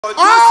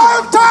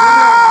Altars!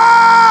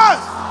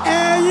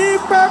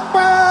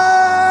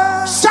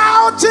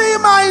 Shouting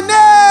my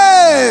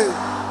name!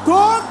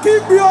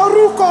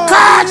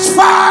 Catch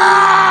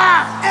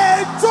fire!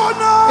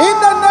 In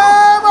the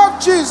name of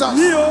Jesus.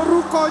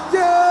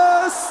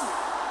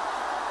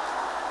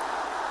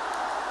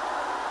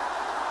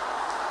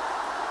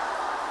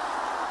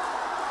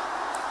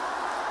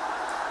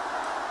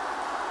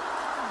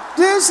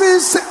 This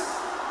is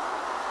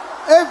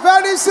a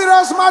very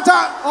serious matter.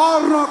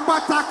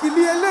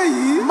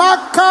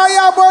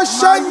 Makaya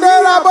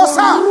Boshendera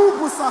Bosa.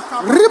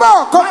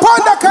 Ribo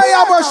Koponda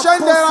Kaya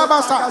Boshendera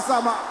Bosa.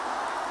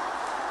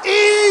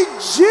 In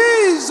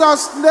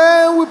Jesus'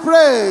 name we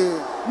pray.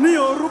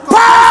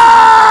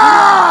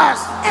 Pass!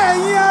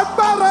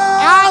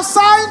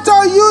 Assigned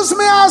to use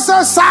me as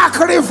a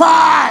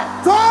sacrifice.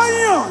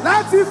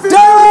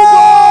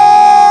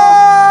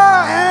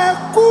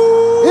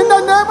 In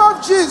the name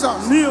of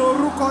Jesus.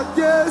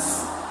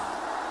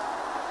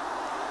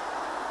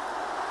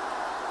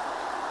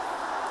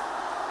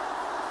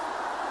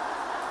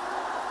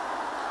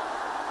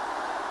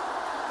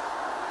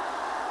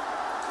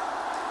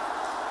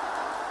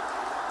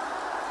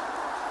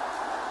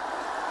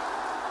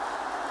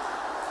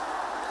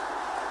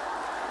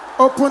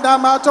 Open that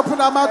mouth, open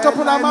that mouth,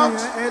 open that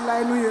mouth.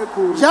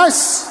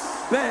 Yes.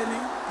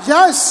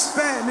 Yes.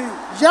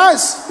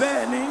 Yes.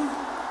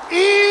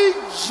 In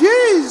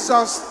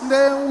Jesus'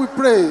 name we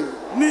pray.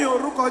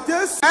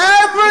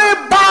 Every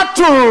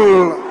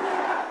battle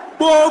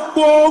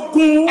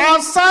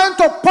assigned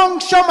to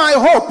puncture my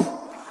hope.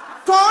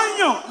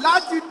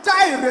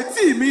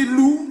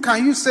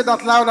 Can you say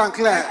that loud and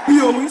clear? In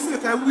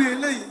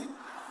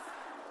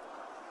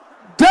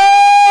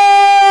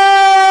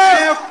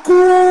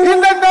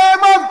the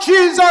name of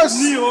Jesus.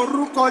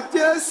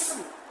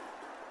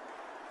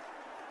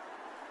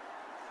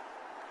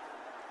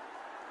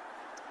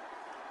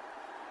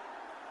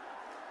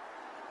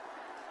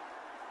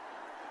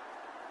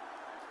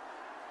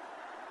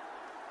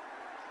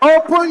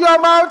 Open your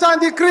mouth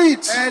and decree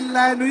it.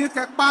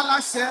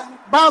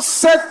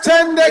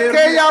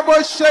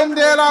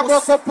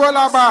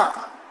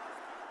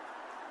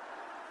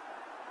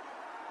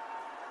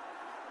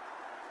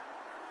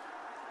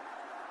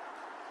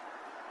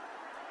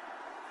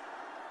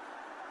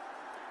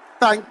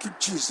 Thank you,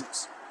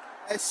 Jesus.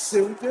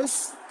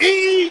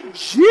 In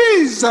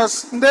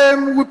Jesus'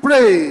 name we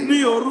pray.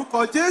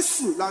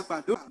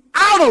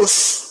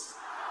 Arrows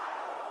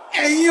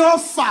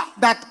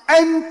that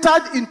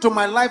entered into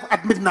my life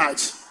at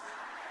midnight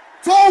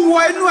to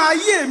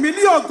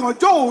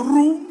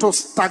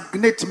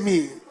stagnate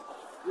me.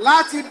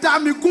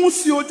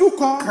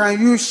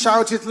 Can you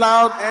shout it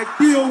loud?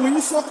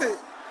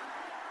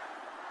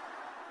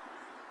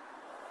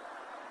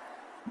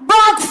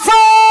 Backfire!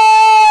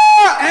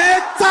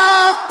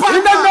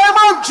 In the name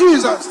of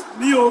Jesus.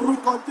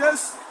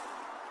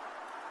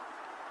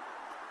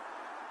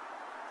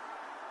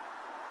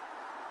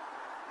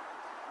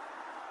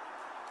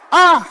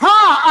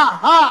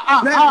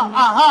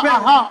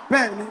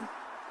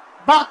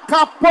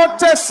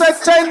 Bakapote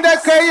setende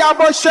keya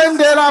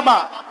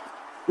boshenderaba.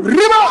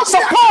 Ribo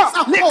sapa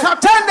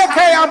nikatende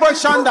keya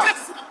boshanda.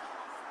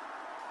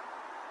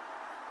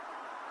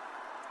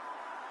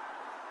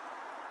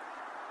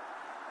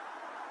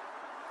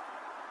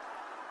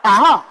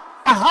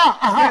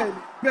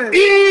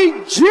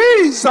 In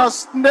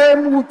Jesus'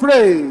 name we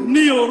pray.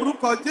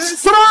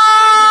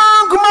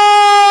 Strong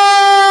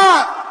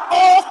man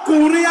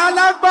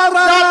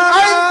that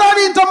entered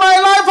into my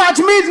life at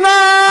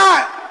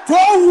midnight.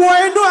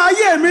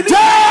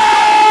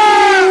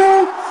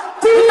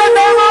 In the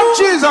name of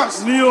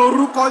Jesus.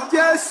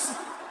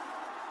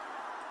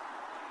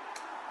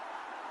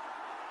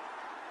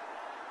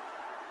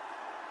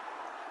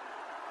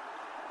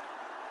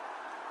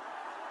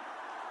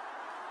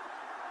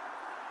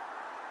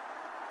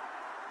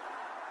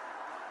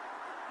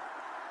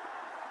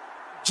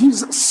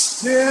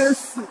 Jesus.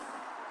 Yes.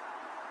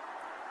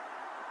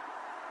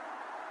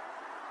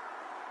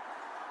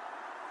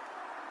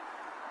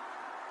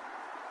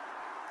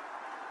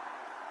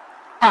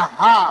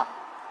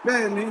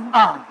 Benny.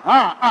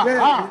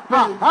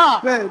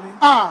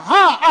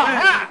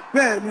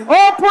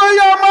 Open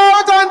your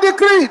mouth and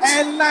decree.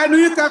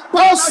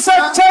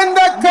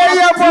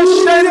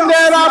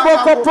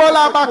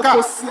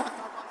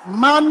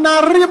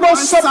 Manaribo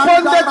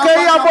soponde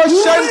keya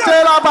boshente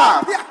raba.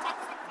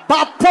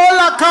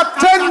 Bapola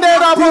katende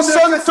rabo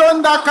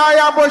sontonda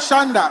kaya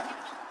boshanda.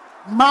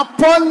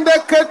 Maponde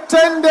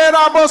ketende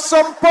rabo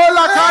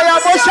sompola kaya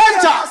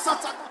boshenta.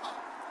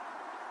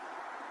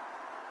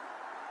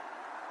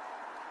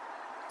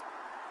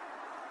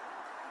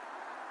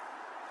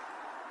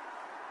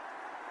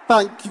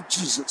 Thank you,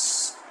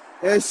 Jesus.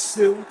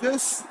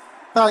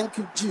 Thank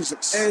you,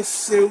 Jesus.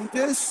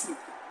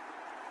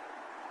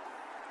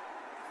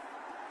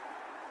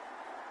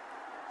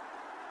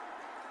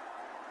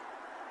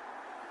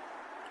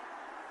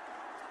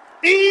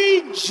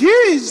 In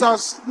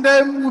Jesus'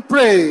 name we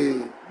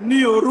pray.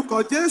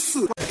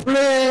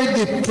 Pray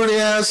the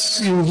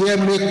prayers you hear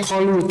me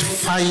call with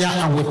fire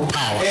and with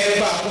power.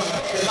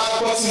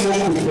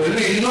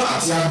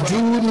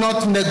 Do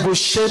not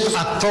negotiate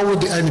at all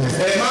with the enemy.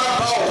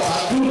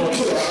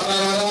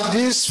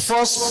 This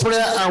first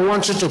prayer I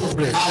want you to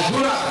pray.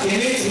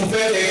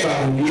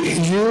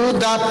 You,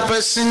 that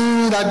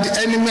person that the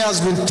enemy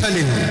has been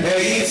telling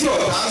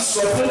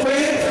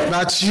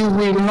that you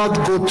will not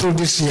go through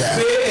this year.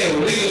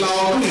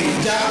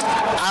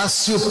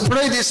 As you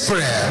pray this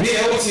prayer,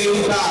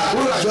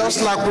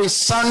 just like we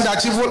sang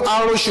that evil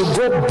arrows should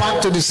go back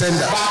to the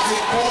sender.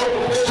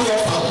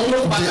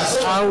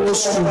 The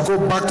arrows will go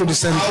back to the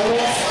sender.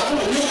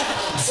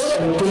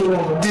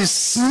 The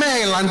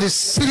smell and the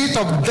spirit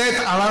of death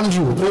around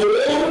you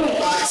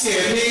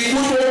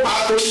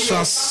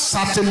shall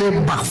certainly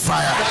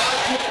backfire.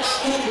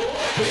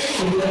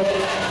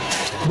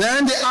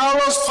 Then the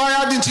arrows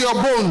fired into your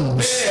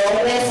bones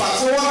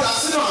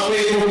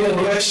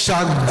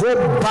shall go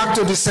back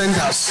to the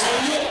senders.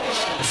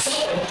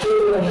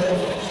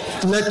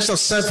 Let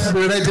yourself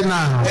be ready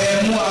now.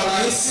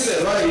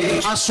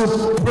 As you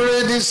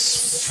pray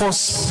this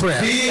first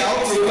prayer,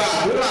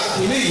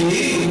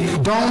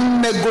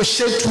 don't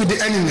negotiate with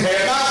the enemy.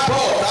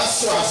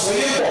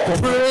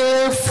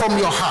 Pray from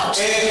your heart.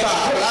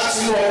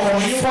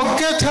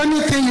 Forget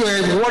anything you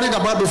were worried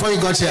about before you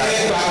got here.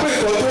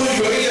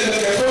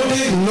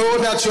 Know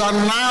that you are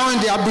now in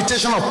the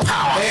habitation of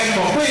power.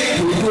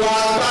 You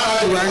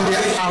are in the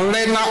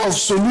arena of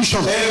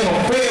solution.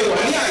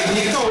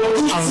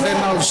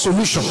 Arena of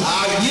solution.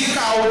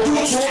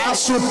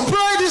 As you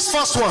pray this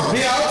first one,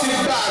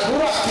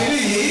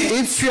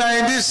 if you are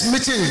in this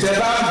meeting,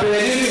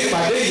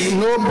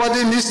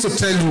 nobody needs to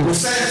tell you.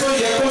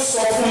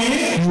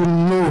 You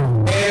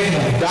know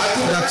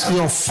that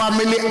your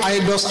family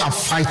idols are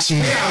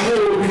fighting.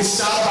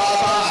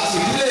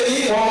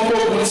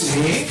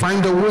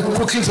 Find a way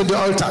quickly to the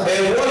altar and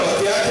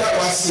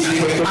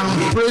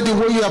pray the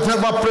way you have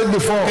never prayed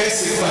before.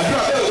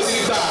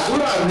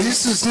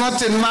 This is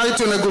not a night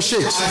to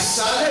negotiate.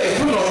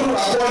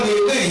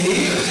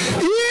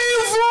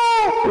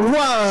 Evil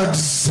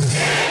words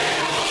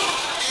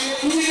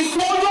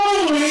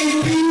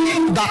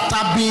that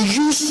have been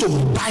used to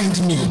bind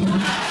me.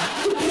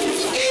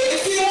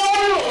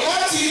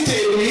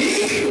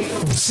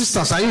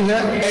 Sisters, are you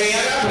here?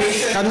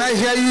 Can I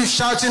hear you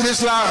shouting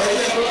this loud?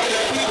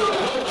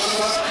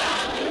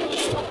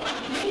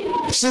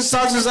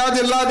 Sisters, is that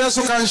the loudest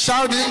who can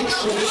shout it?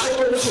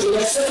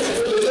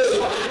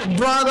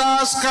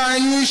 Brothers,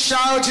 can you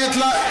shout it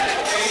loud?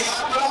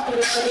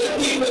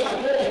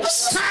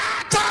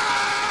 Scatter!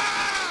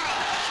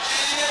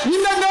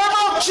 In the name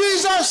of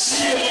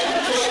Jesus!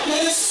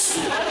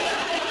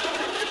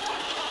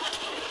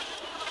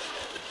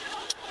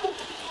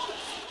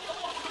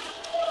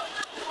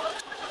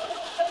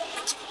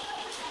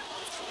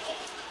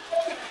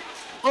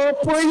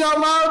 Open your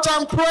mouth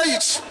and pray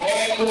it.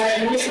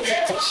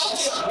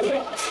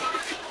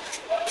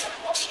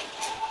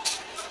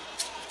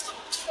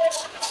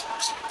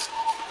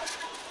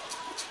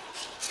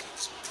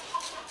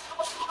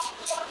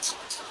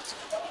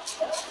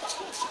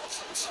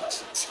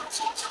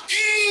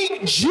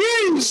 In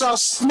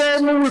Jesus'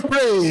 name we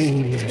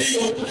pray.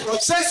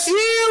 Say,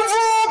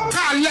 evil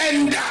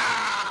calendar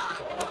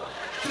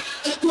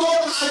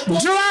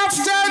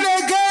drafted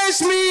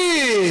against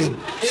me,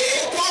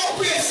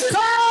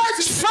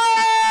 catch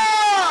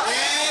fire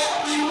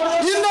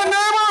in the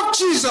name of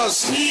Jesus.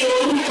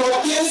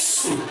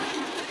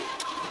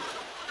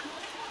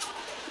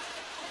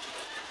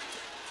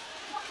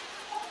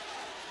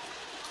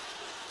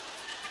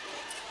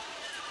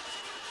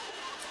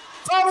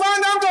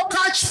 Command them to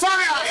catch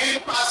fire.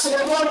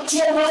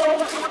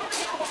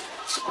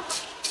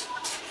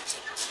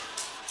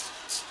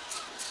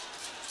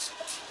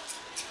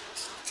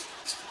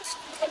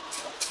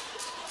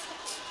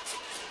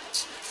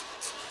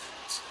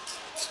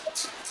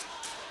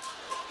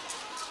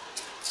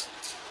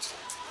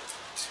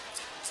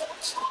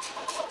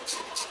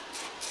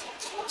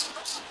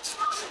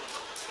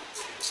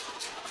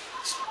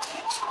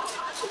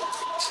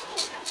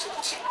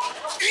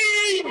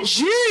 In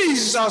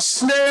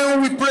Jesus'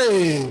 name we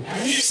pray.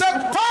 Say,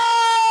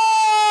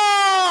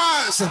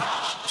 pause!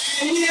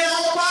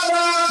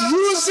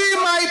 Using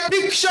my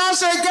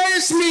pictures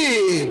against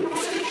me.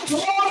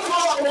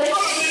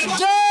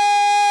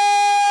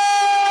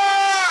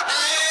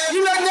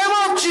 In the name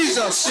of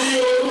Jesus.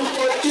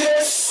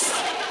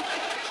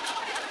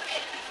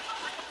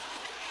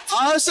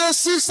 I say,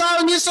 sister,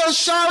 I need to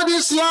shout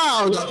this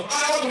loud.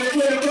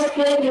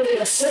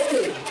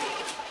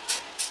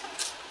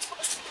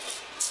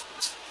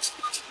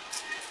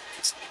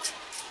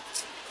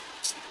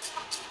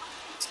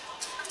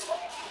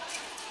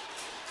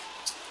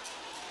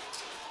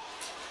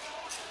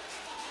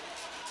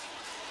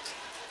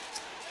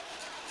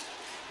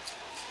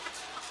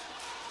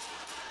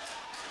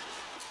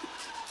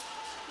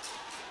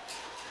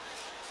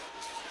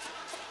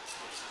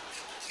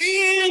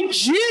 In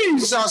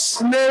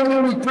Jesus'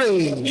 name we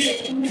pray.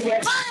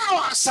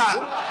 Power, sir.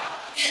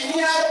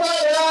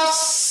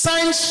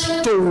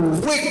 sent to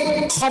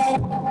wake up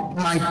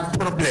my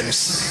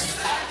problems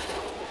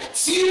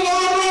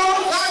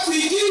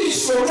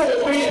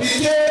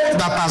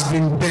that has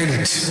been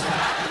buried.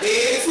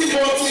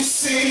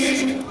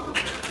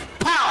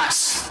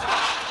 Powers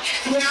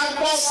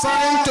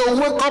sent to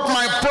wake up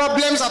my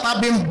problems that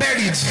have been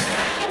buried.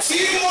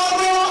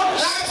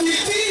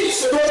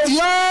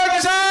 Your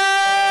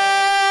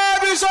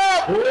time is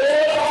up.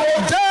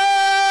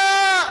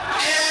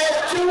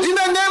 In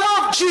the name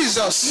of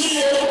Jesus.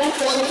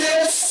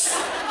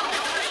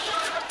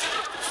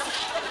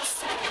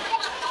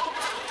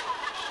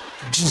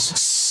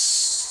 Jesus.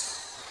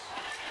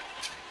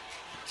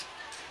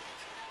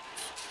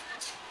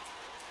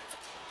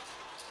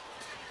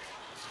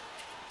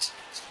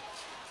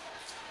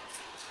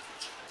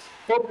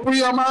 Open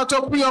your mouth,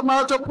 open your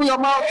mouth, open your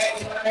mouth.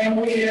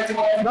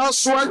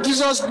 That's why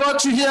Jesus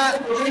brought you here.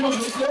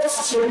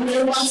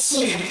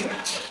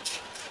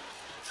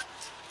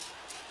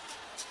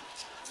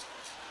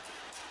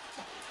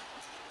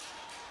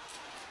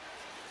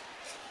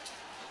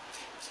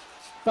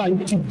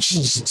 Thank you,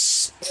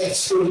 Jesus.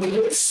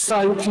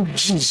 Thank you,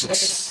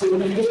 Jesus.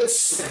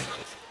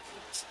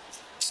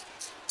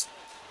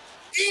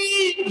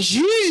 In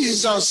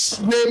Jesus'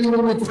 name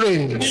we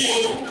pray.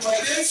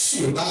 As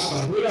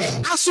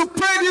you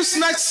pray this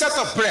next set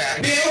of prayer,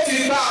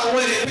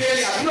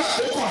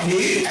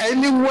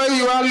 anywhere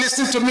you are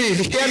listening to me,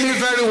 hear me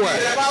very well.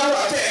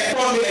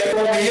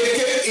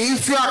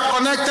 If you are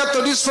connected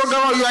to this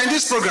program or you are in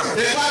this program,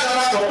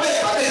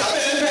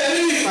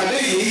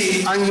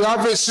 and you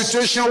have a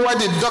situation where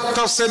the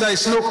doctor said there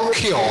is no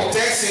cure,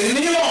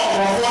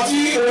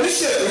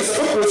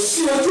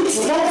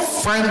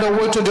 find a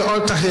way to the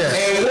altar here,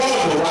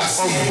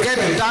 or get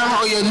down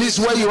on your knees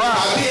where you are.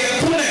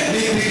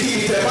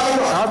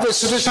 I have a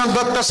situation,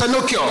 doctor said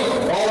no cure.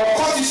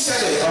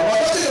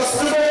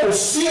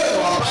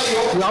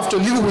 You have to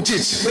live with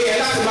it.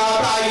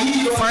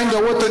 Find a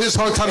way to this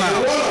altar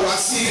now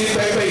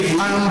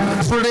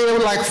and pray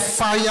like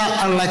fire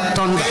and like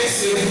thunder.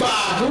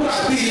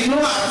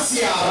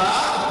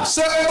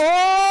 Say,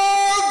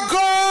 oh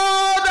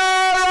God,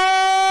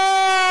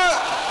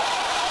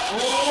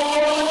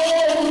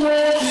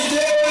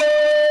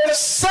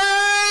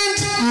 send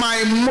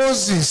my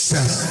Moses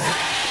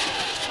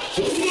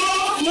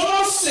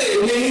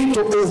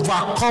to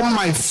overcome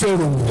my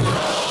Pharaoh.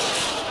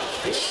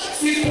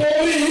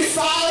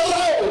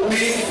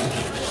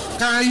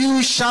 Can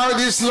you shout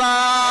this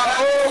loud?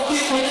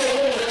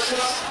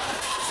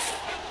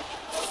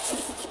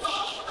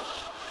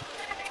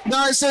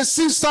 There is a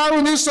sister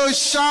who needs to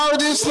shout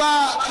this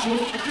loud.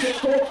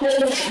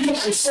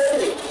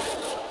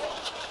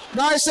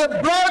 There is a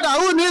brother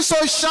who needs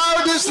to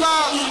shout this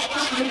loud.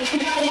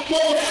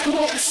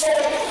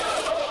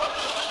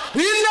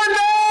 In the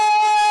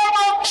name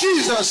of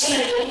Jesus.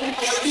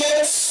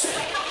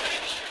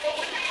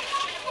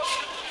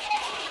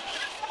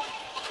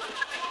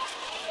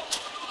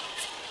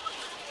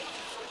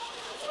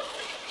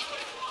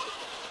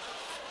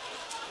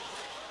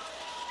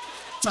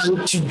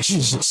 Thank you,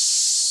 Jesus.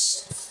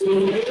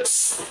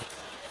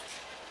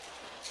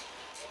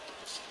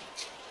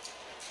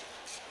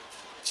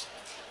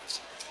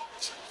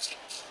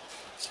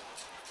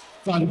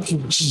 Thank you,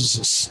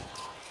 Jesus.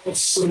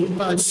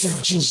 Thank you,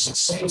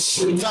 Jesus. Thank you,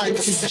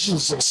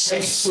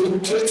 Jesus.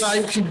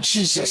 Thank you,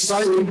 Jesus.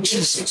 Thank you,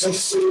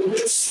 Jesus.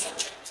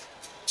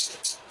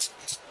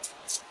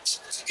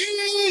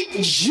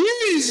 In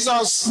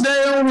Jesus'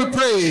 name we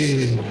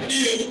pray.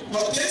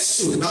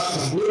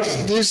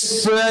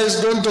 This prayer is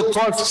going to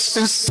cause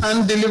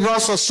instant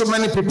deliverance for so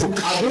many people.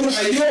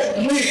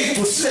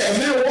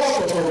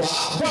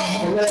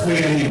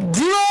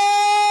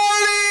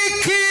 Glory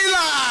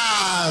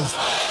killers!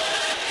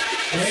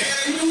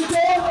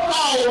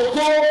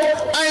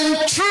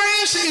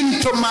 Entrench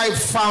into my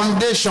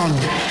foundation.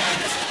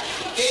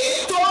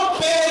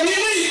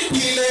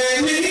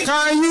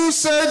 Can you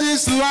say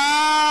this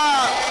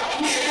loud?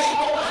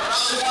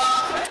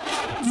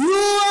 You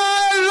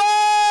are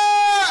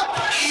Lord.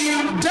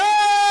 In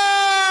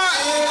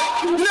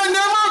the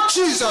name of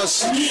Jesus.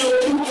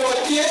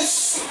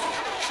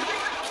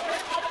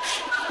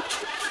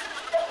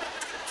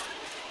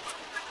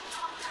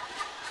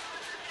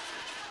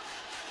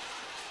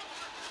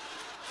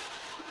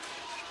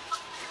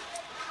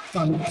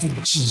 Thank you,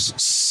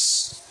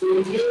 Jesus.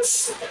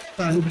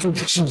 Thank you,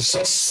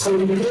 Jesus.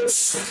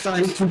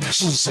 Thank you,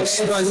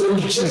 Jesus. Thank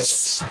you,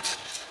 Jesus.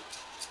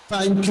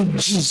 Thank you,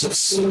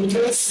 Jesus.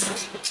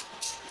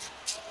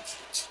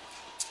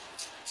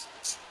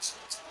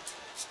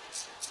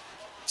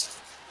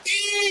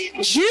 In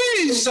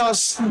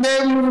Jesus'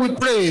 name we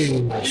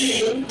pray.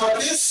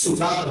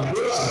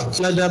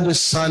 Let there be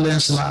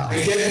silence now.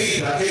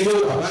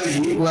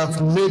 We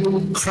have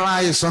made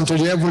cries unto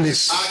the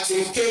heavens,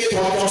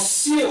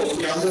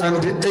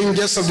 and the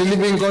angels of the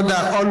living God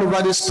are all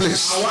over this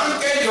place.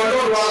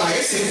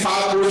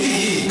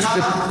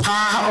 The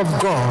power of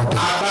God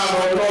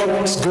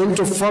is going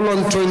to fall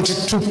on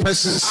 22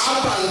 persons.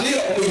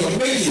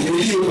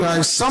 There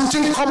is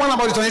something common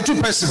about the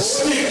 22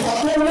 persons.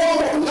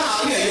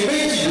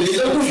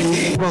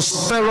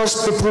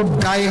 Prosperous people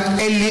die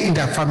early in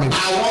their family.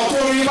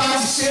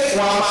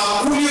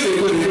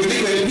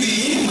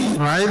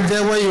 Right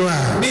there where you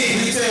are.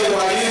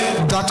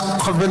 That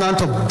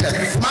covenant of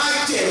death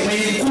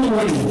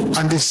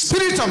and the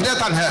spirit of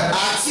death and hell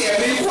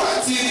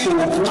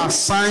are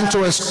assigned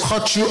to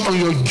escort you on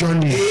your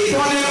journey.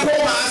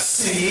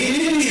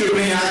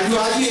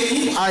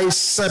 I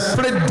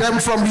separate them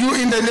from you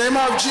in the name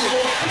of Jesus.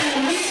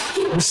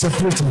 Be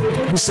separated,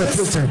 be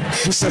separated,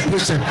 be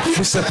separated,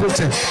 be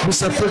separated, be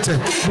separated,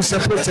 be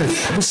separated,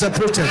 be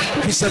separated,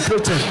 be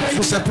separated,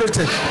 be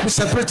separated, be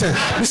separated,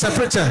 be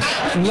separated.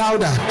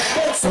 Louder,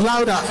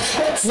 louder,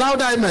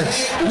 louder, amen.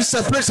 Be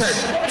separated,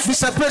 be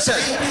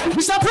separated,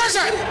 be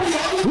separated.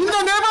 In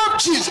the name of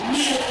Jesus.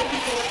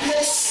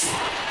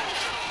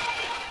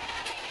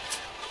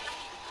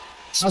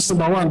 That's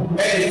number 1.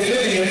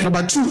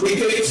 Number 2.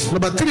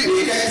 Number 3.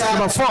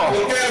 Number 4.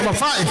 Number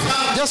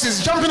 5. Just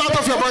is jumping out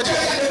of your body.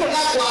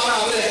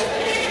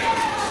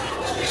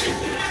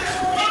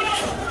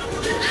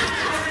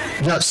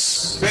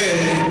 Yes.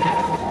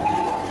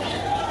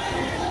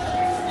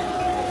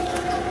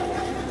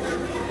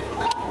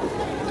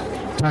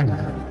 9,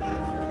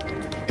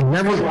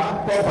 11,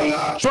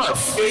 12,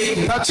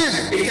 13.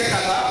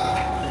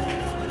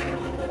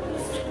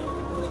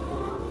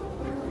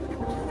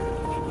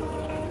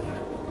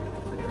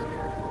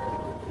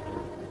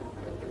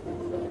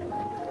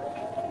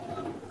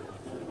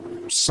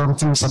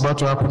 Something is about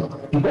to happen.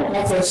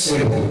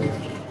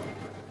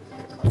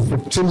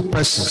 15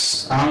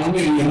 persons are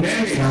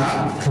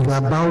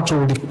about to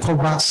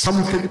recover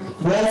something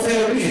that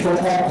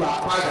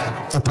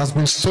has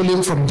been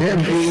stolen from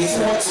them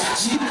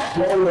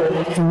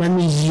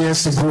many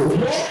years ago.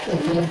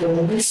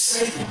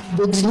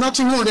 They did not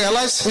even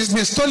realize it's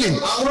been stolen.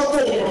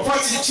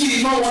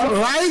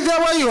 Right there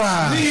where you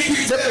are,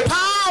 the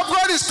power of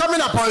God is coming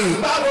upon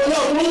you,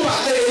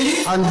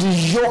 and the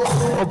yoke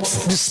of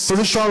the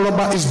spiritual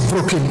robber is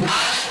broken.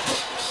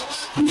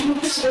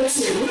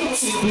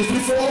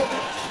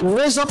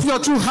 Raise up your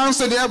 2 hands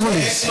to the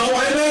heavens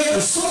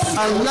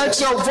and let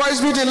your voice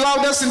be the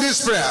loudest in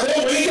this prayer.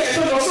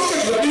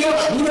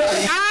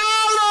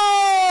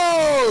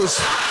 Arrows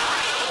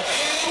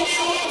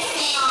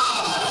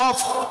of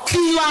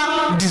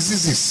killer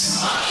diseases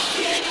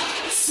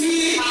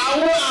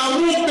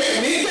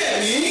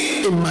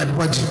in my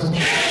body.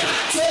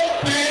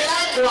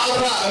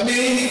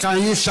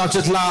 Can you shout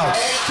it loud?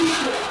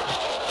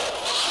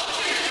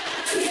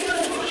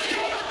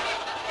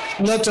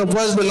 Let your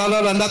voice be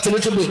louder than that a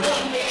little bit.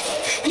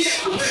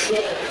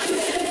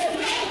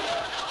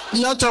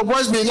 Let your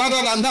voice be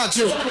louder than that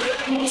too.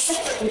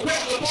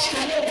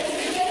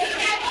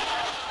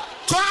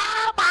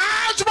 Come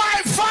out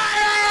by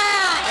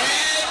fire!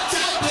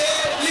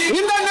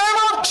 In the name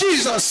of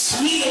Jesus.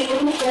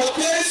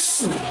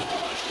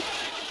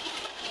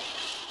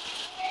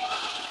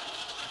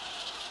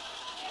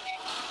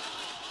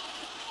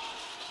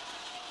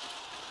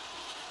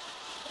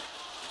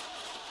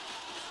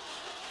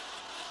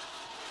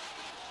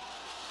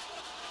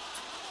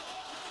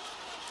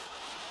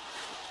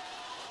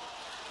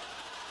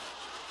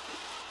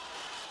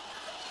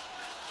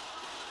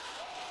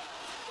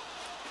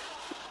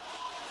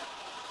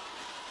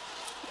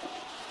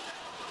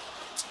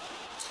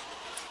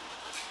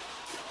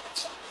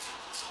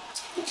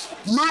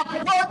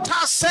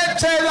 Mapota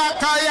sete la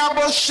kaya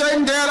bo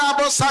shendera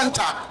bo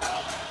santa.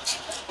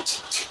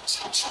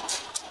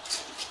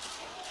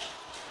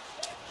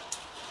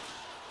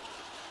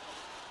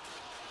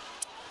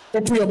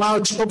 Open your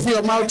mouth, open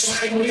your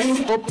mouth,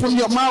 open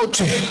your mouth.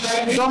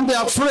 Don't be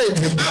afraid.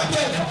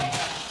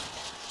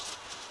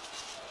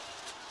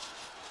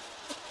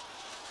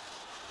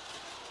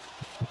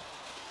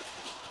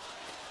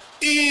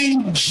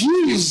 In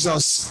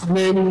Jesus'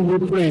 name we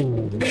pray.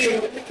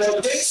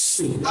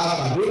 I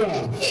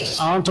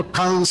want to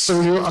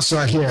counsel you as you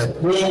are here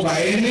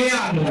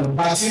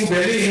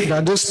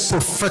that this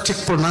prophetic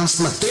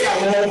pronouncement,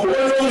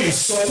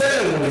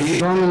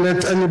 don't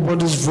let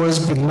anybody's voice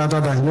be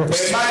louder than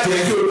yours.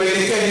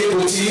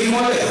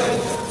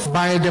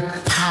 By the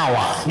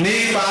power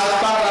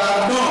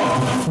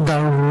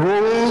that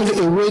rolled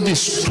away the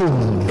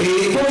stone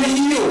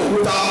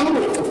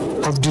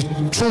of the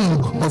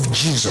tomb of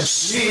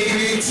Jesus,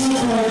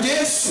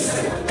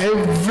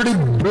 every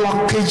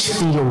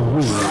blockage in your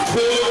way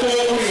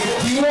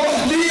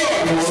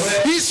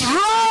is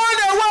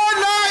rolled away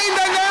now in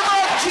the name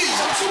of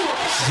Jesus.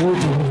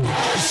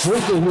 It's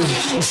rolled away.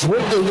 It's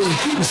rolled away.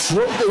 It's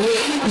rolled away.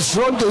 It's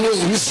rolled away.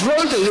 It's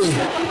rolled away.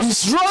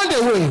 It's rolled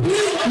away.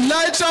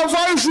 Light of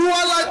voice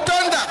roar like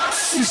thunder.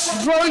 It's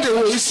rolled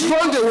away. It's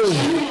rolled away.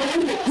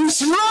 It's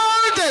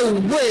rolled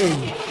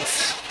away.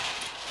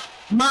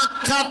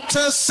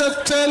 Makate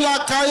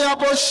setela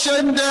kayabo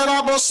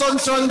shendera bo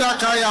sontonda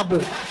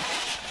kayabo.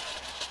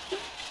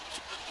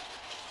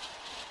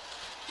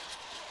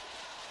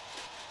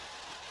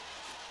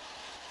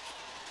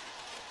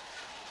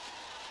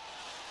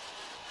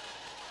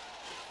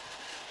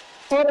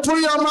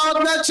 Open your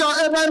mouth, let your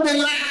amen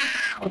be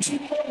loud.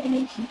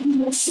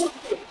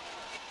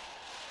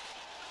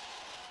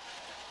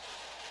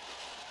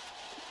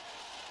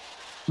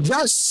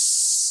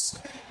 Yes.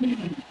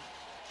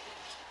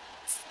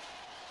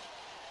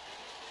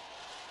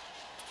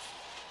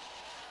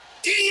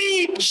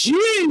 In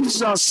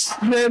Jesus'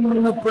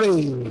 name we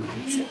pray.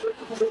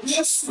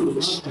 Yes.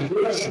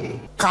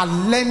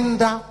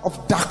 Calendar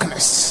of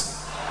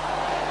darkness.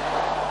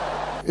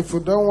 If you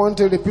don't want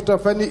a repeat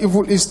of any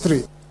evil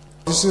history,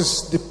 this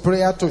is the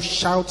prayer to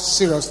shout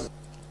seriously.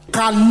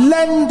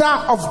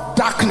 Calendar of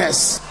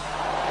darkness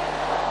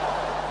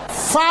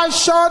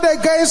fashioned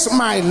against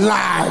my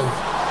life,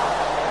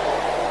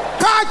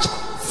 catch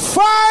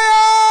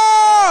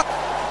fire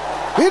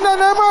in the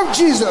name of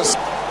Jesus.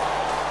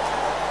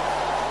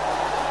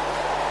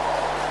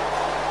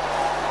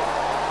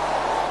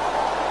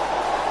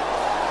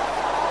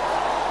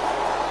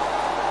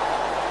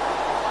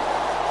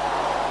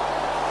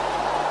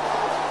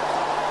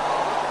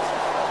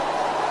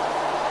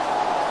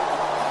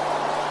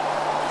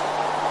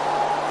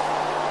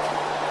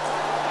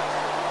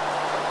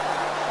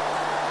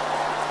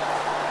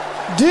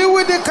 Deal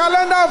with the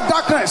calendar of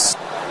darkness.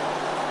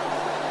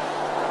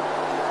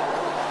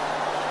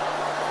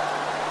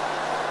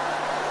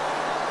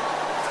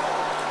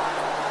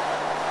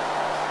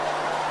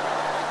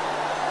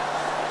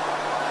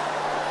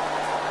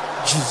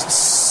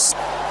 Jesus.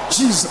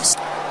 Jesus.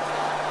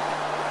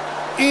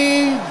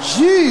 In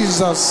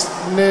Jesus'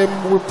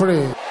 name we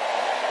pray.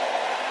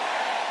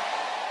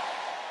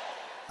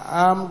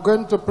 I'm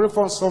going to pray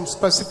for some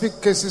specific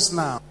cases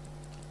now.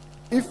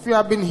 If you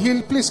have been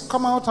healed, please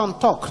come out and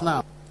talk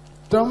now.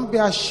 Don't be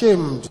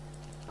ashamed.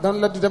 Don't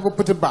let the devil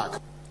put it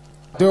back.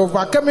 They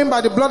overcame him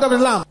by the blood of the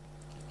Lamb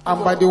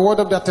and by the word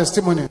of their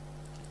testimony.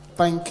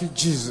 Thank you,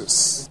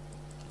 Jesus.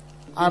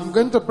 I'm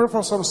going to pray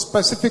for some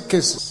specific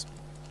cases.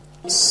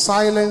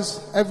 Silence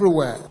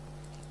everywhere.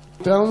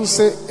 Don't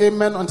say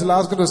amen until I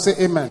ask you to say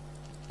amen.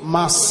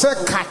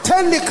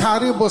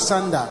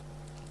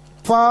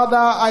 Father,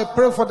 I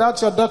pray for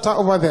that your daughter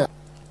over there.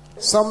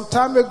 Some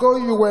time ago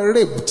you were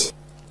raped.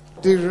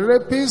 The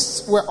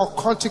rapists were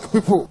occultic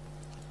people.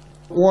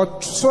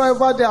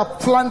 Whatsoever they are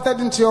planted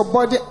into your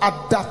body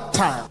at that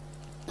time,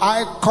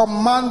 I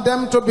command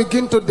them to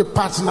begin to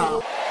depart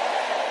now.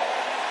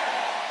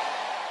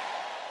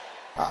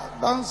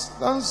 Don't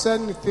say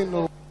anything.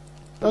 No.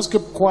 Just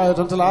keep quiet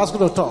until I ask you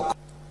to talk.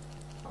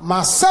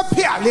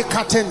 Masapia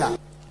lekatena.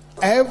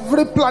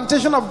 Every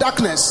plantation of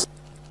darkness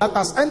that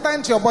has entered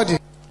into your body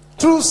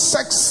through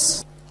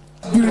sex,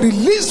 be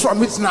released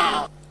from it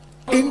now.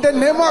 In the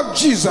name of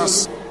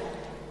Jesus.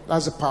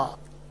 That's the power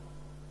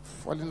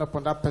falling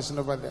upon that person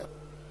over there.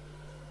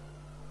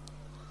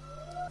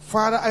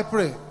 Father, I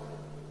pray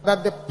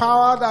that the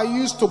power that I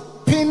used to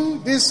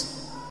pin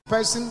this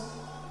person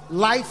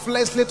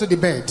lifelessly to the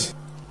bed,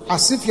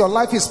 as if your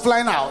life is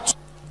flying out,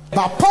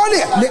 I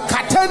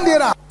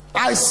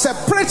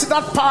separate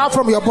that power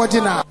from your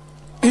body now.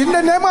 In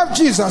the name of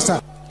Jesus,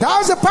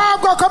 that's the power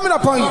of God coming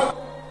upon you.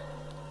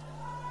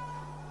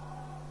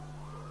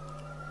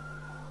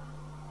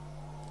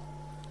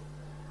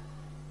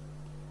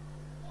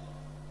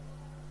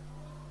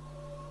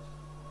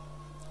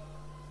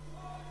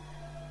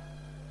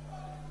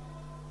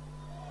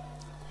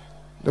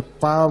 The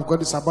power of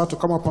God is about to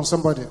come upon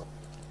somebody.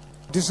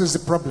 This is the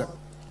problem.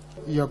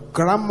 Your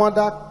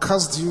grandmother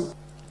cursed you.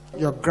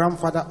 Your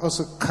grandfather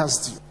also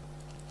cursed you.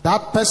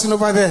 That person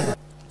over there,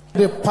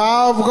 the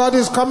power of God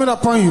is coming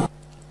upon you.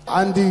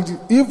 And the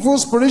evil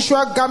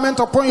spiritual garment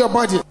upon your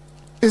body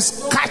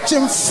is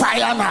catching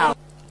fire now.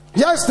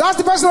 Yes, that's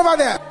the person over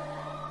there.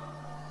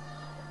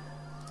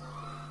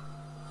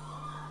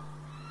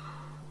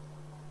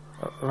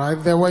 Right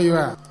there where you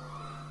are.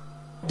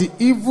 The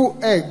evil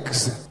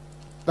eggs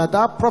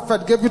that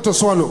prophet gave you to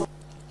swallow,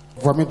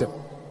 vomit them,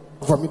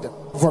 vomit them,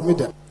 vomit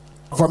them,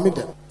 vomit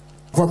them,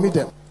 vomit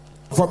them,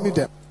 vomit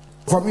them,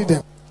 vomit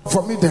them,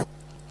 vomit them,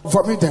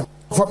 vomit them,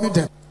 vomit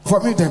them,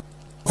 vomit them,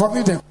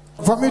 vomit them,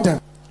 vomit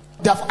them.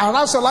 They have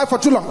aroused your life for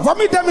too long.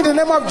 Vomit them in the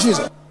name of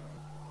Jesus.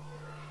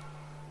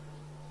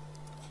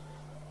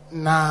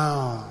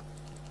 Now,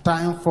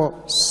 time for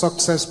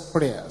success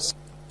prayers.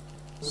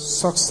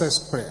 Success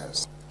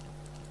prayers.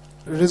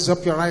 Raise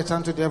up your right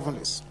hand to the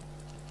heavens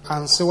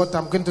and say what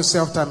I'm going to say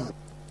after me.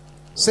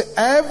 Say,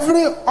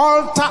 every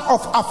altar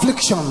of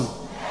affliction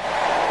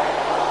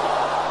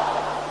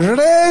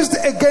raised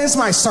against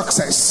my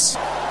success,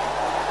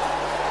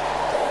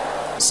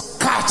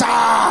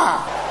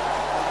 scatter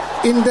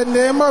in the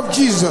name of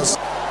Jesus.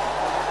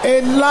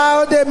 A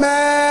loud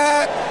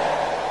amen.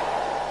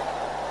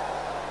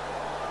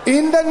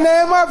 In the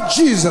name of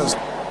Jesus.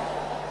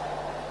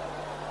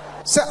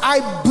 Say,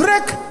 I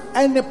break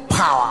any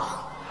power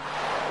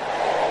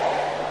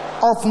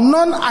of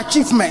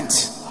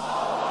non-achievement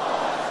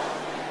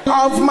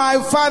of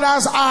my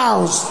father's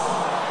house.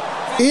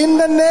 In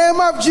the name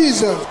of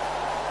Jesus.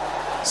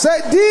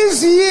 Say,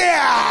 this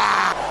year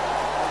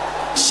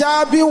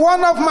shall be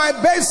one of my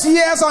best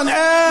years on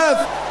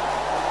earth.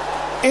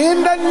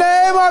 In the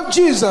name of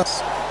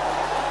Jesus.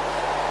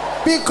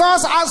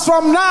 Because as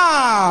from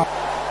now,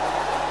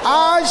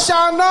 I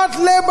shall not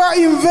labor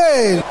in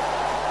vain.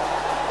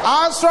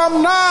 As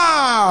from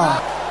now,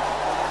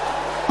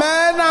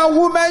 men and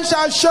women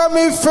shall show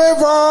me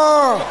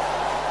favor.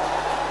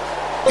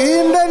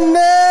 In the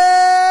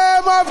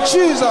name of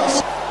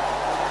Jesus.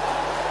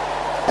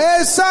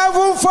 A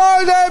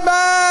sevenfold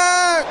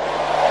amen.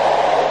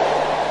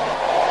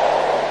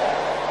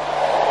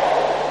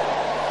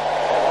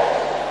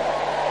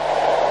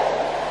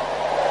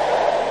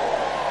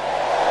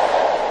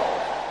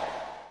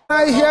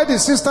 I hear the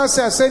sisters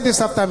say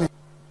this after me.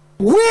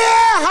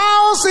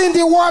 Warehouse in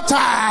the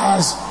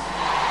waters.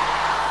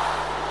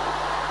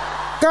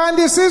 Can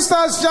the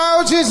sisters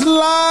shout it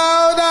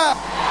louder?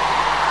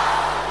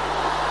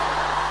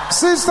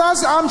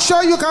 Sisters, I'm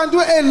sure you can do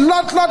a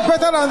lot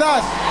better than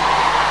that.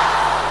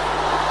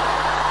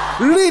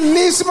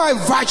 Release my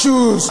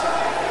virtues.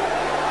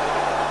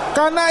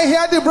 Can I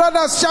hear the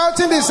brothers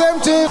shouting the same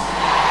thing?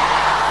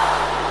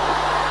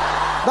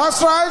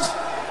 That's right.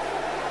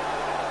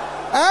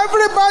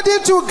 Everybody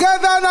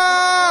together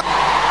now.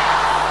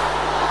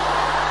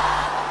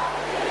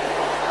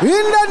 In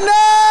the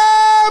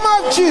name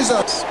of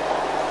Jesus.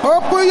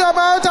 Open your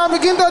mouth and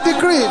begin to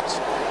decree it.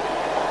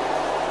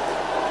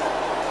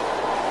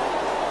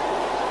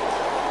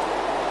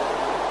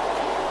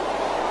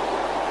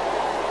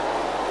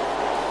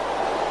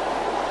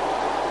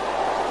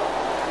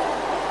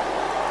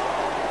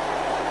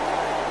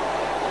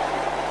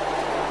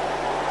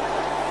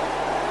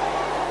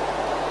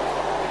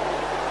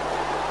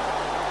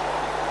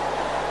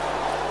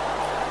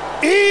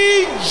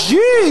 In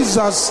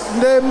Jesus'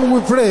 name we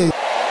pray.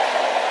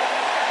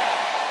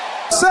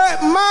 Say,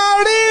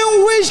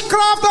 marine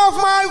witchcraft of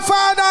my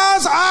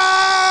father's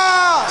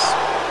house.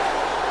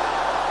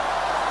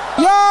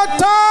 Your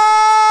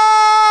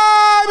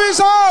time is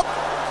up.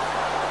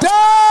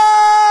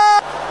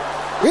 Death.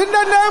 In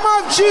the name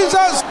of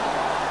Jesus.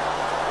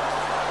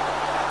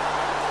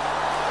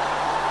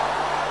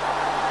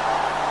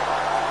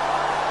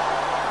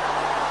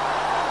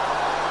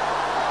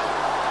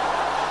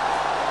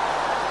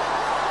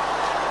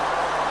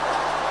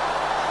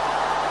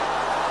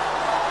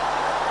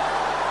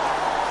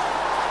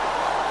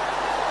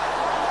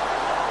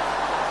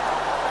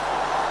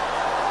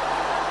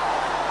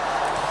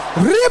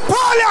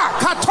 Ripolia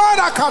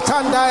Katora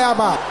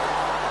Katandayaba.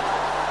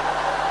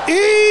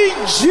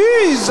 In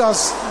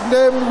Jesus'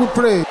 name we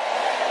pray.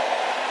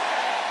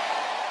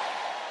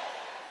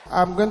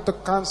 I'm going to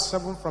count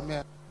 7 from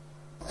here.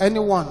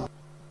 Anyone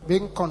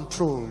being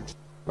controlled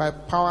by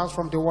powers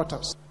from the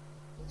waters,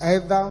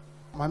 either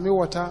Mami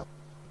water,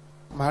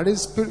 marine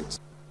spirit,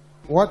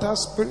 water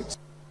spirit,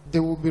 they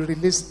will be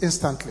released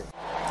instantly.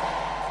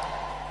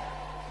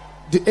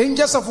 The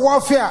angels of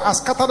warfare are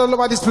scattered all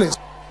over this place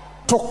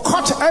to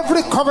cut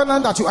every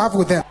covenant that you have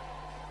with them.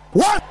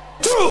 1,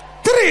 2,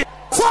 3,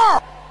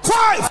 4,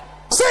 5,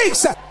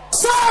 6,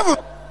 7.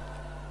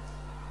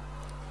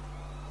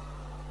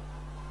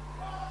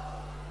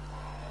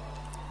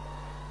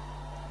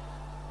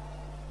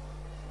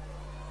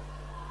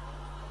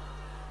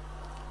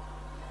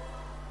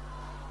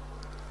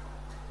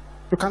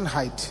 You can't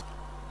hide.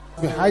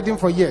 You've been hiding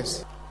for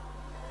years.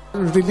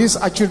 Release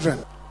our children.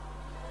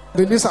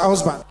 Release our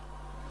husband.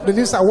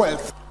 Release our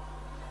wealth.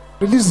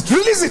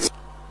 Release it.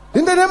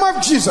 In the name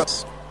of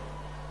Jesus.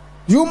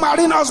 You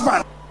marine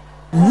husband,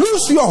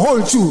 lose your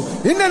hold too.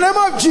 In the name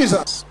of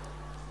Jesus.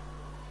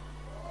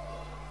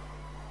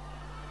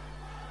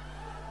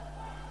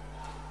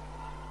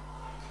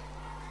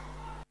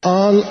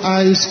 All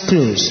eyes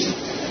closed.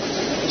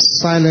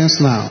 Silence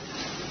now.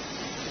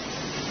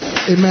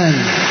 Amen.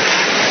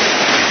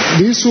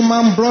 This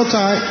woman brought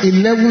her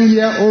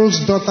 11-year-old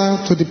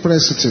daughter to the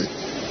presbytery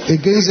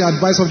against the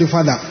advice of the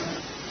father.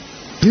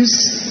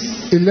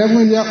 This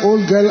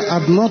 11-year-old girl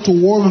had not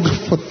walked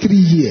for 3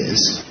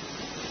 years.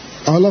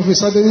 All of a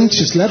sudden,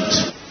 she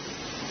slept,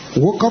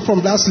 woke up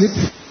from that sleep,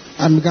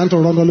 and began to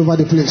run all over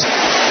the place.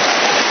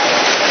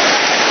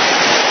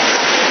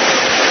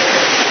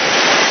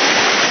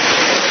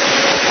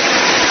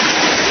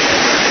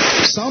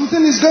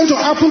 Something is going to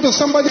happen to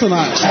somebody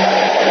tonight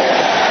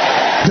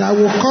that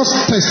will cause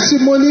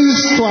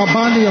testimonies to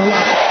abound in your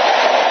life.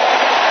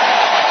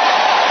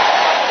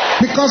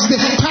 Because the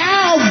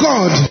power of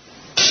God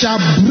shall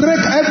break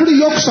every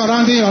yoke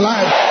surrounding your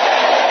life.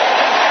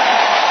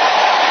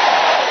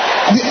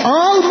 The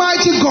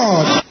Almighty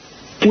God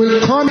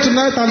will come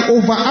tonight and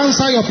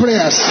over-answer your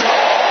prayers.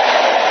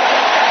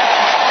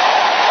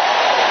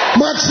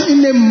 But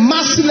in a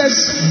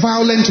merciless,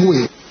 violent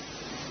way.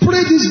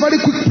 Pray these very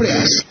quick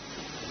prayers.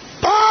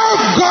 Oh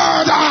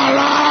God,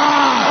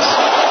 arise.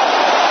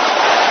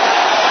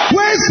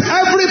 Waste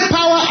every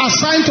power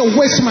assigned to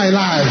waste my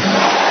life.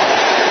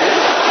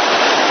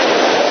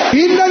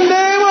 In the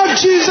name of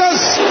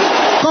Jesus,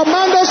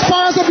 command those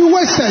powers to be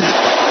wasted.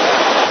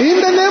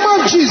 In the name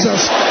of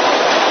Jesus.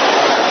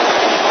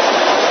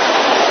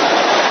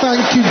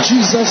 Thank you,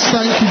 Jesus.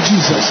 Thank you,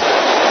 Jesus.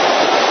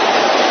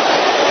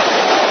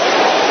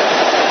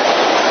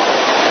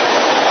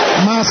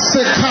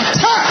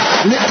 Masekata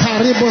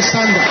lekaribo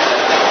sanda.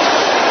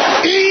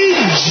 In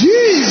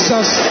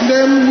Jesus'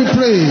 name we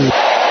pray.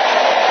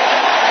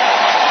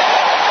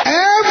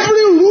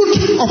 Every root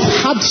of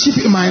hardship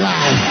in my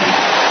life,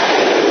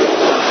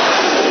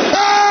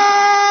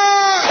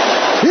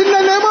 in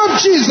the name of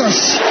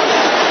Jesus.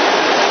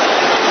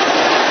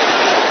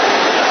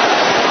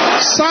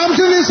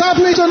 Something is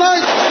happening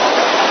tonight.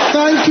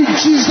 Thank you,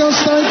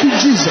 Jesus. Thank you,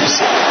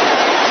 Jesus.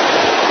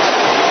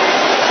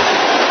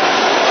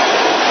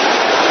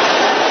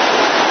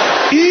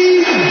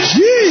 In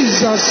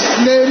Jesus'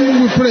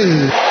 name we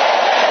pray.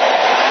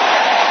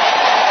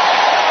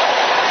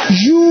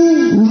 You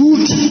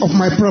root of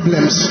my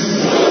problems,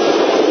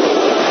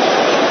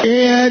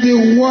 hear the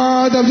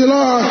word of the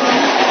Lord.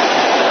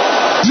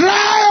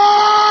 Dry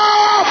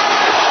up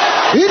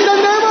in the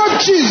name of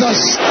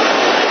Jesus.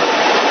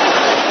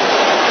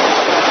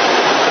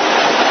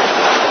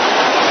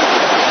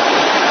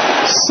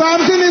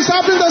 Something is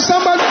happening to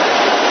somebody.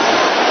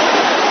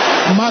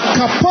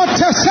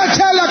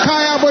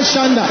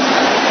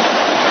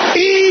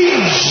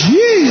 In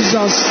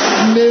Jesus'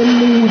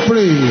 name we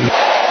pray.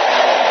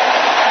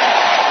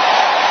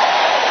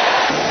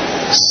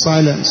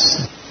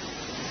 Silence.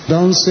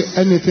 Don't say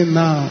anything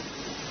now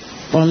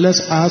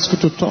unless I ask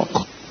you to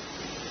talk.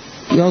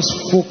 Just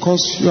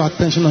focus your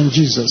attention on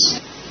Jesus.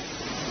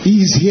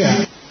 He is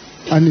here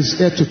and is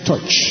here to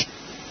touch.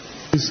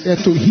 He is here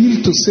to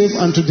heal, to save,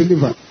 and to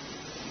deliver.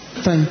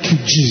 Thank you,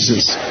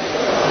 Jesus.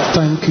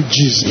 Thank you,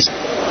 Jesus.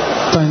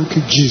 Thank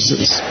you,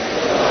 Jesus.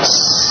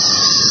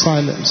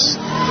 Silence.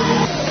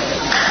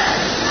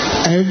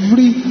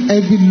 Every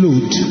heavy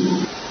load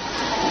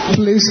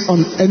placed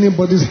on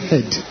anybody's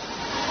head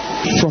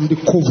from the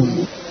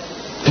coven,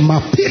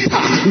 Mapipa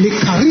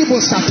Likaribo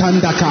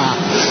Satandaka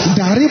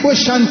Daribo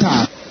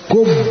Shanta,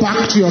 go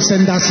back to your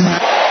senders now.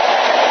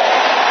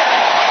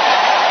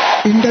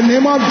 In the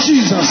name of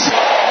Jesus.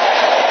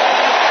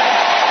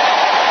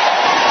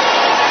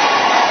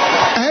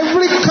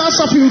 Every curse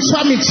of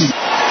infirmity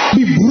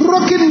be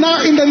broken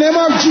now in the name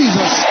of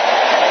Jesus.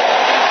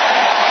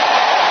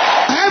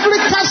 Every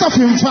curse of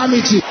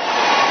infirmity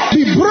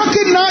be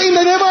broken now in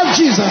the name of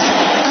Jesus.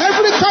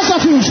 Every curse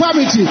of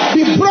infirmity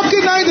be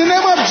broken now in the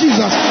name of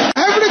Jesus.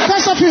 Every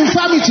curse of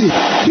infirmity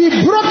be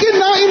broken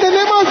now in the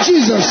name of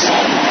Jesus.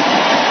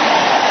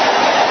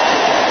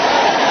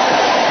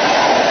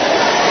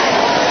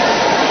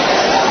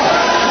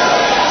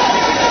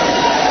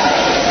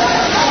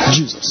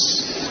 Jesus.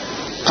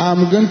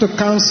 I'm going to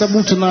count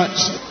 7 tonight,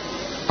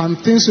 and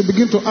things will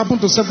begin to happen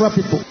to several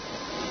people.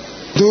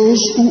 Those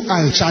who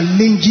are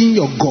challenging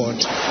your God,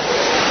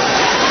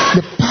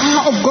 the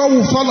power of God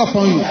will fall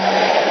upon you,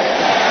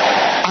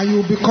 and you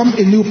will become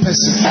a new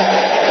person.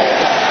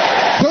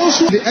 Those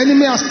who the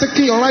enemy has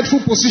taken your rightful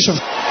position,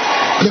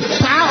 the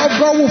power of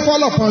God will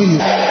fall upon you,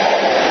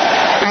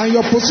 and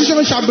your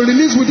position shall be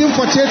released within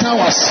 48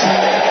 hours.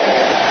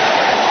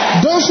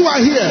 Those who are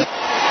here,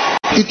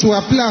 it will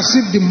appear as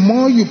if the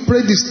more you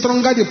pray, the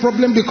stronger the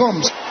problem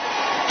becomes.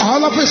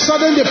 All of a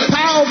sudden, the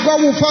power of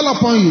God will fall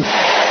upon you,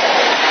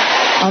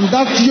 and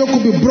that yoke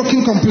will be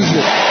broken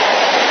completely.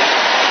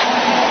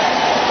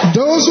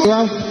 Those who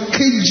have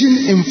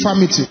caging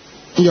infirmity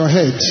in your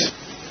head,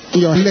 in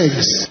your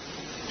legs,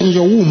 in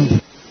your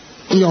womb,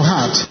 in your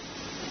heart,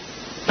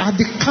 at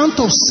the count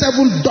of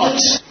 7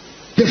 dots,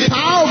 the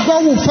power of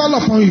God will fall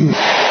upon you,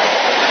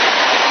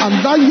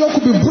 and that yoke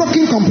will be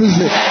broken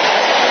completely.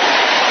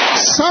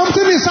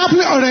 Something is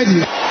happening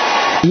already.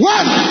 1,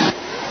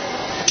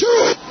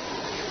 2,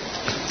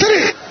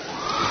 3,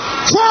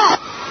 4,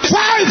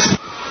 5,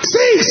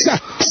 6,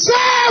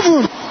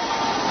 7.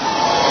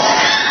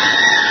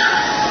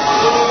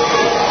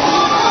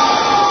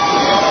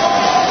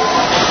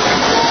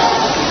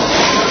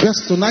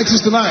 Yes, tonight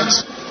is the night.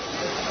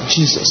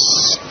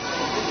 Jesus.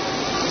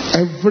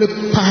 Every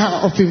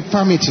power of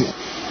infirmity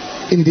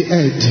in the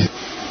head,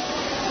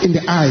 in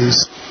the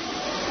eyes,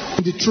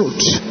 in the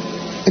throat,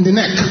 in the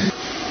neck,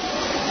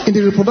 in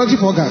the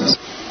reproductive organs,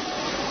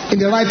 in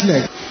the right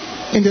leg,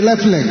 in the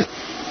left leg,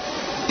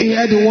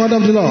 hear the word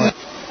of the Lord.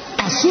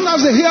 As soon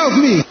as they hear of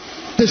me,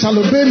 they shall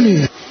obey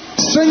me.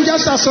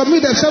 Strangers shall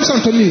submit themselves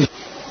unto me.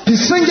 The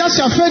strangers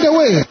shall fade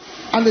away,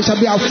 and they shall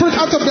be afraid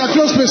out of their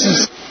close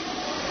places.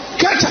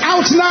 Get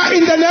out now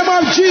in the name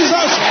of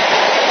Jesus.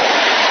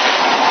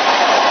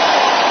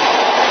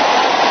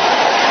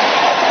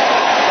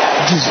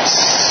 Jesus.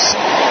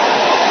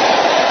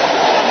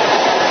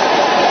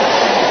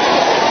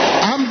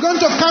 I'm going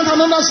to count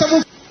another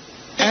 7.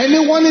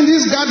 Anyone in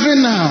this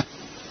gathering now,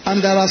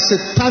 and there are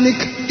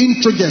satanic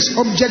intruders,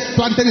 object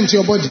planted into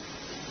your body,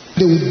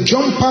 They will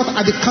jump out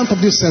at the count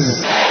of this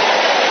 7.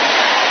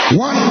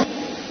 1,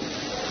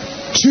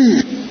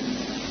 2,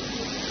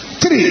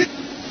 3,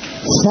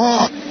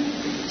 4,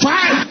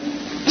 5,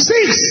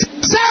 6,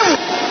 7.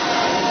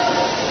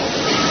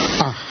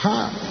 Aha.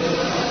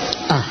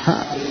 Aha.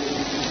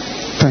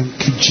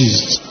 Thank you,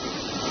 Jesus.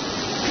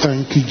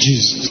 Thank you,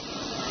 Jesus.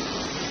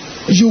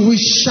 You will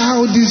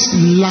shout this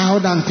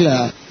loud and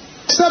clear.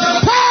 The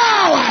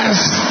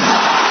powers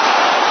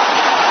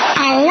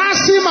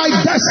harassing my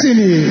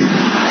destiny.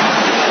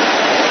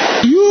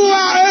 You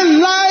are a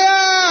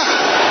liar.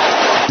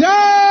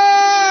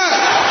 Die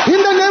in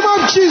the name of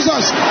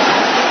Jesus.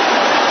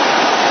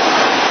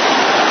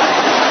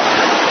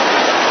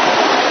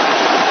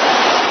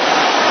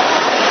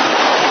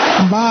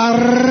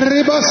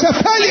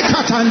 Maribosepeli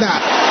katanda.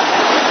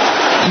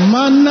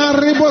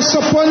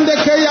 Manaribosoponde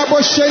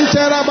keyabo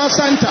shentera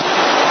basanta.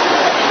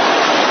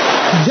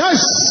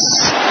 Yes.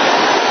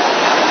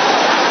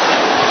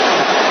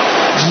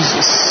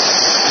 Jesus.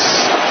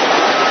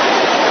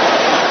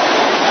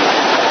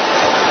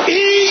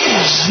 In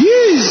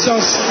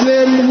Jesus'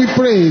 name we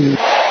pray.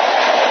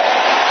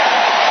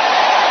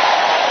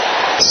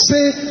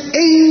 Say,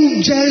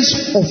 angels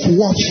of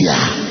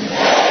warfare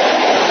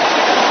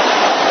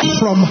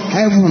from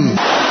heaven,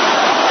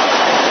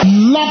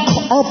 lock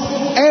up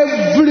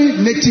every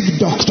native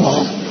doctor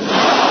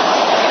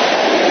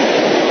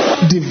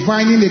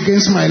divining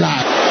against my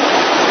life.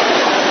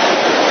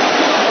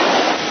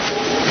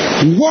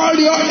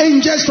 Warrior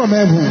angels from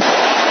heaven,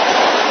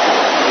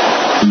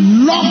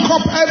 lock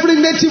up every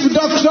native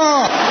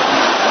doctor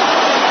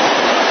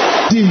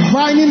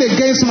divining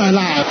against my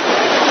life.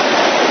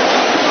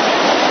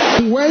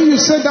 When you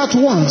say that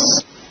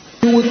once,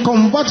 you will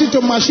convert it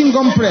to machine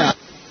gun prayer.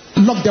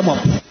 Lock them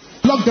up.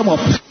 Lock them up.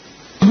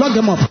 Lock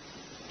them up.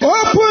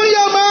 Open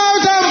your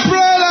mouth and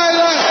pray like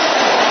that.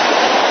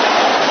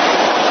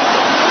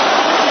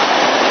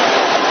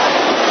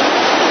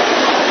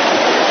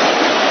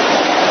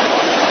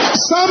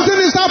 Something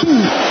is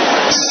happening.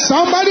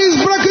 Somebody is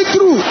breaking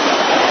through.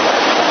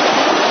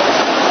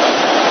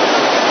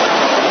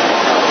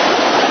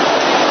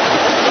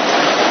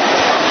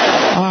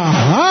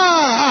 Aha,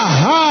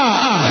 aha,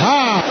 aha.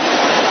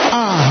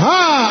 Aha,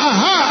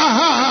 aha,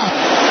 aha.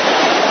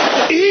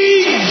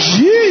 In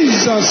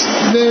Jesus'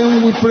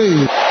 name we pray.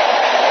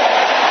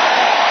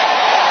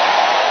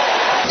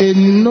 A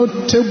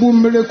notable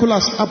miracle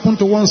has happened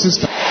to one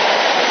sister.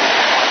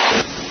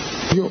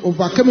 You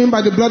overcame him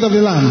by the blood of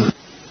the Lamb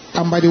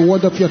and by the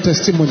word of your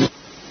testimony.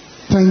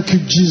 Thank you,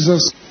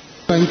 Jesus.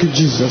 Thank you,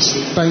 Jesus.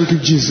 Thank you,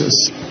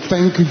 Jesus.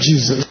 Thank you,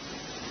 Jesus.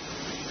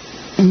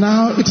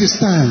 Now it is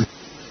time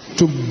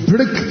to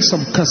break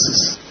some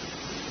curses.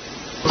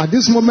 At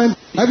this moment,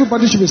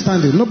 everybody should be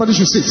standing. Nobody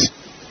should sit.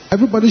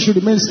 Everybody should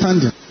remain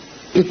standing.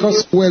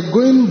 Because we're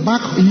going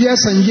back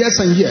years and years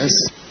and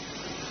years.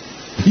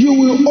 You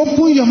will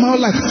open your mouth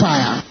like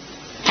fire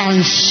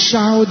and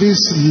shout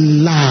this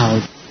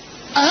loud.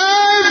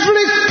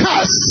 Every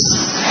curse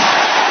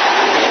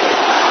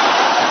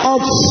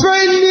of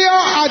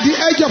failure at the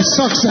edge of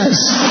success,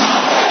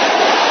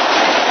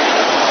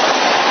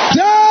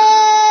 die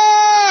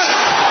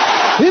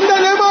in the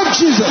name of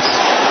Jesus.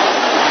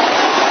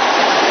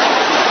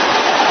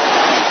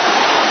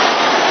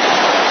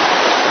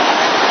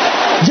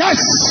 Yes.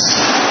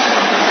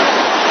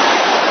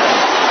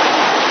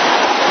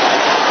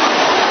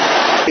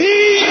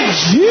 In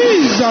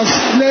Jesus'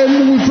 name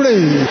we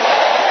pray.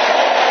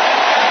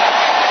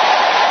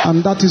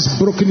 And that is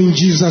broken in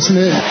Jesus'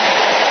 name.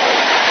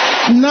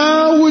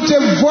 Now with a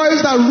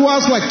voice that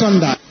roars like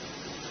thunder.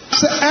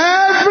 Say,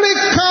 every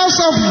curse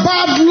of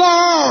bad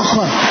luck,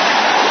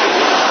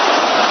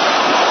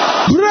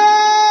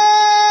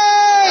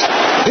 break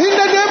in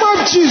the name of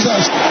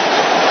Jesus.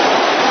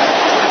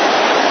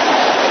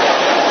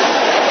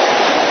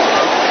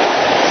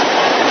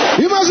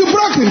 You must be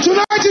broken.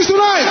 Tonight is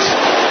tonight.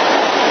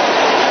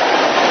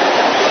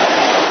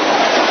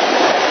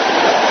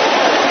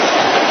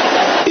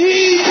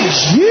 In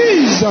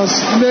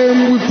Jesus'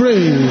 name we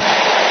pray.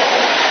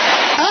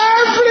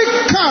 Every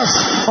curse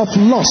of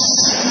loss,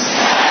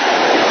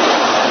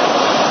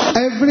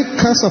 every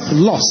curse of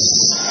loss,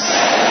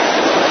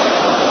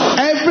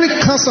 every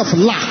curse of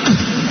lack,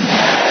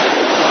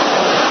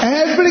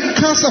 every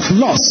curse of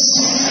loss,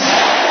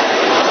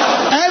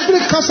 every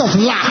curse of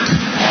lack,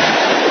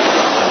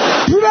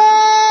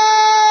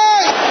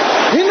 pray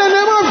in the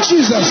name of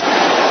Jesus.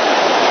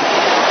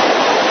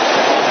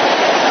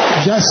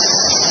 Yes.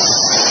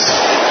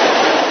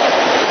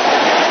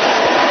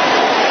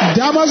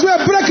 There must be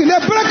a breaking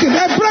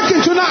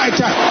tonight.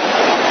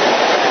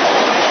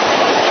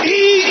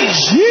 In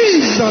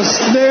Jesus'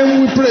 name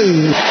we pray.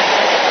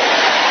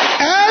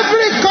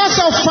 Every cause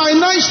of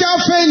financial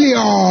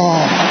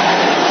failure,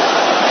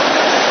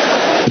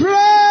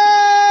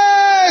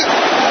 pray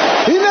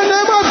in the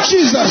name of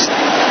Jesus.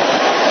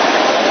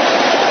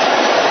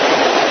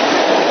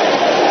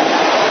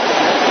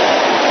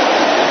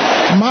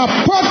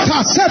 Mapota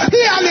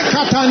sepi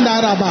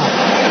alikatanda raba.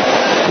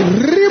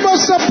 Ribo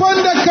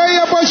saponda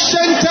kaya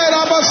boshente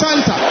raba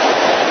santa.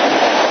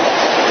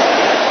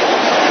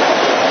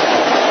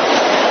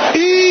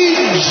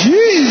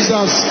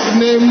 Jesus'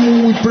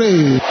 name we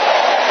pray.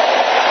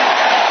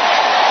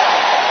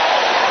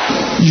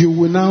 You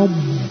will now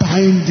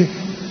bind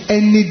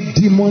any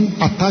demon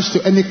attached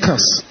to any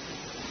curse.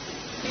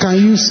 Can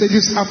you say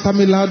this after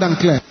me loud and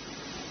clear?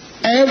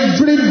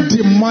 Every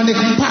demonic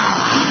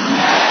power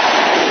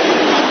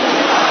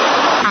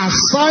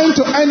assigned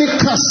to any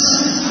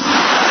curse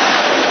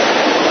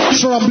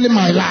troubling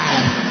my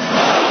life,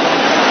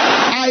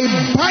 I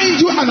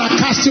bind you and I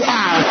cast you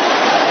out.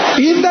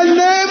 In the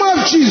name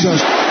of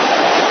Jesus.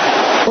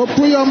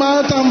 Open your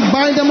mouth and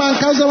bind them and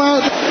cast them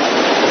out.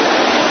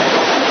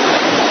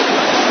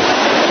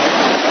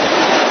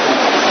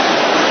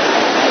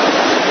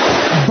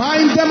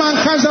 Bind them and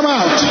cast them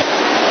out.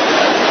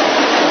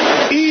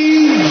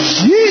 In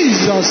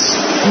Jesus'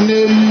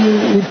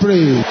 name we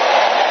pray.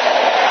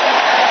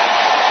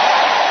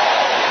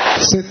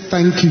 Say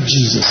thank you,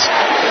 Jesus.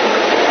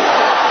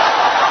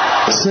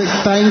 Say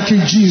thank you,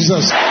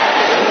 Jesus.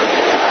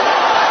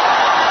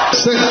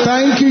 Say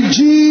thank you,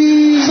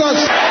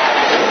 Jesus.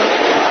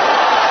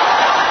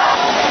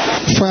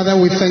 Father,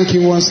 we thank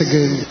you once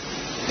again.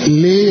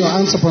 Lay your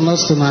hands upon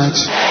us tonight.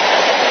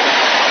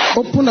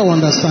 Open our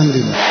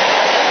understanding.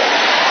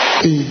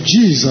 In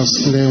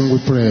Jesus' name we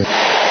pray.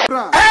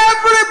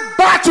 Every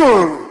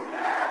battle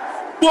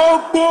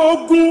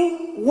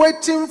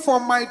waiting for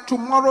my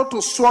tomorrow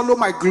to swallow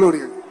my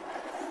glory.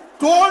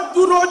 Can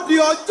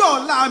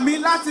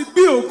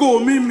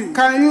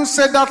you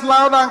say that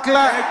loud and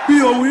clear?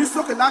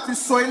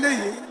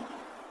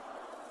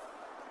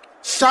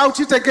 Shout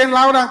it again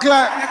loud and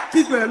clear.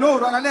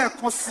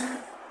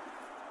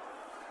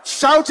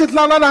 Shout it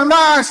louder than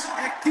that.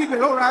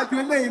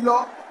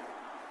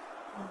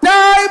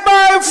 Die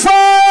by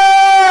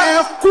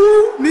fire.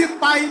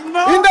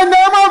 In the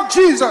name of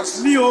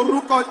Jesus.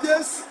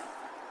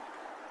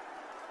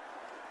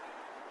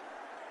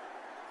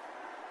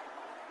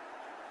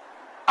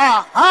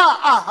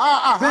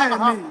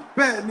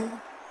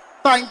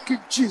 Thank you,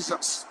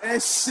 Jesus.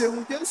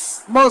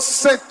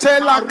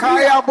 Mosetela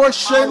kaya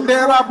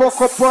boshendera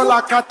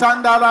bokopola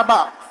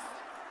katandaraba.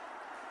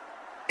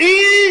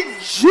 In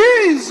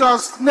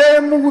Jesus'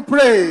 name we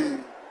pray.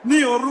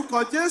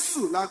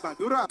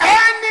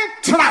 Any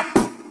trap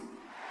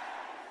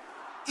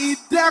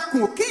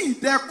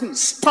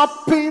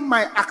stopping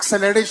my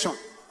acceleration.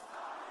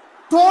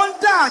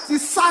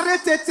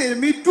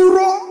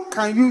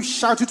 Can you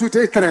shout it with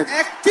a thread?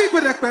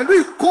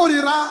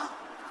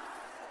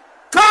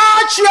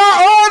 Catch your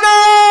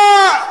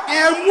owner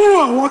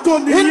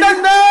in the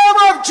name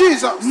of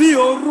Jesus.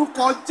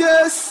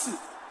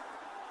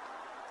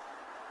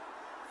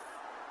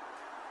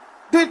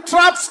 The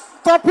trap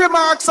stopping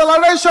my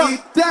acceleration.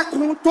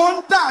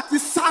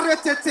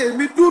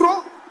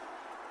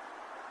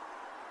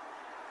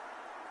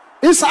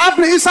 It's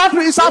happening. It's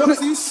happening. It's happening.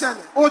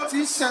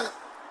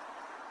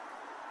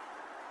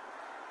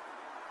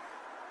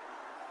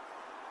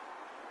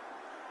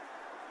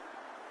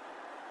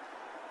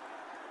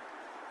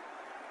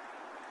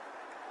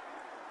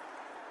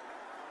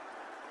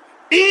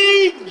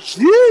 In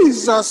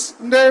Jesus'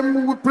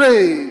 name we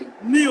pray.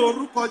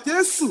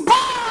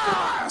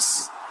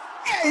 Pass.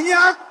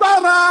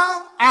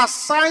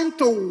 Assigned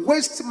to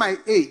waste my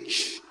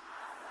age.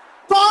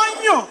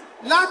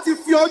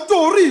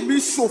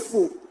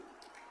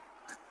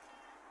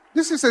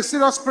 This is a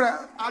serious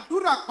prayer. And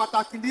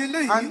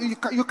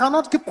you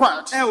cannot keep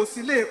quiet.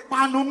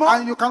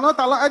 And you cannot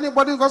allow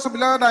anybody else to be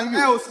louder than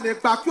you.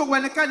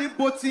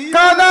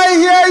 Can I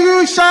hear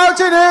you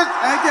shouting it?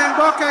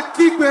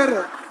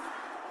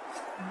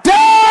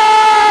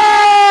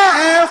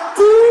 Die!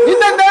 In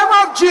the name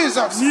of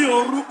Jesus.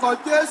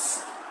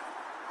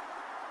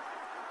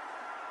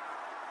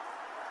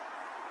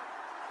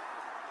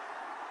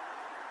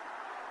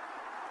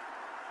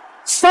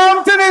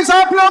 Something is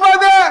happening over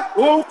there.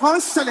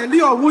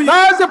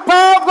 That's the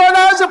power of God.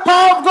 That's the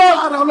power of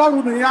God.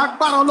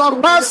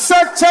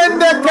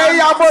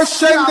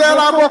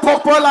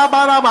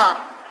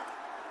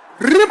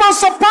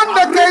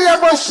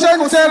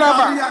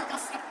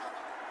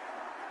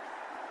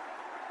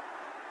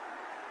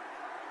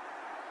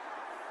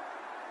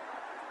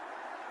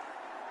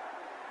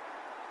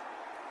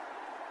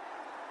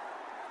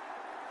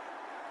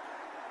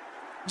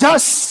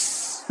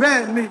 Just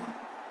spare me.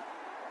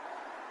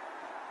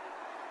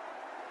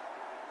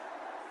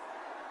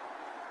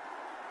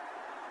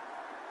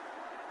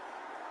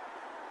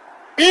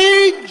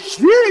 In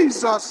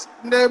Jesus'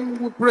 name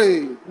we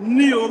pray.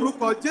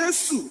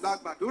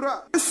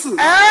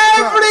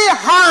 Every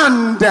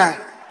hand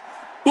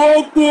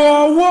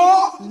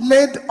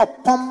laid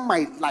upon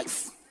my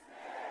life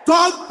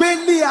to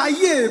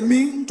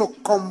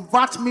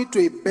convert me to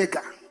a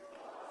beggar.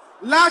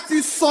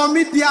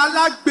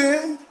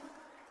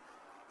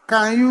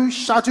 Can you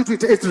shout it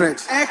with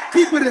hatred?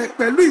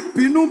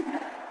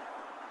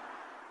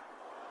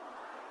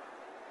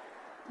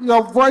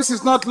 Your voice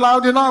is not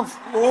loud enough.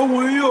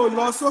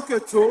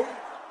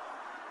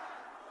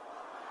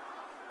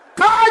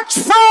 Catch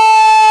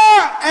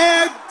fire!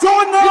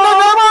 In the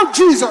name of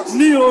Jesus.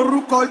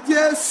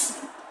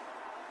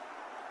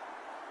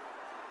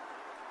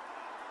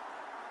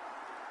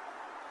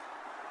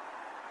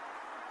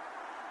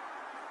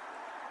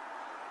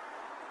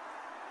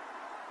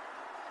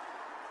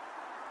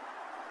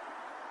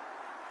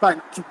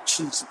 Thank you,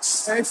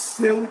 Jesus.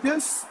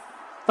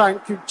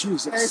 Thank you,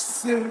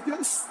 Jesus.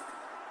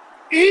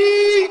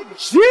 In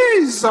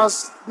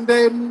Jesus'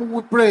 name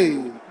we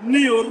pray.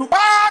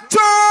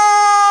 Battles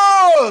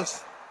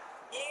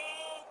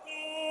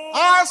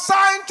are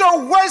assigned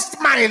to waste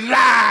my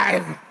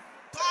life.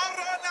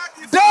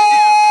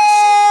 Die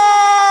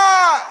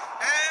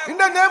in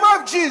the name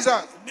of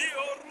Jesus.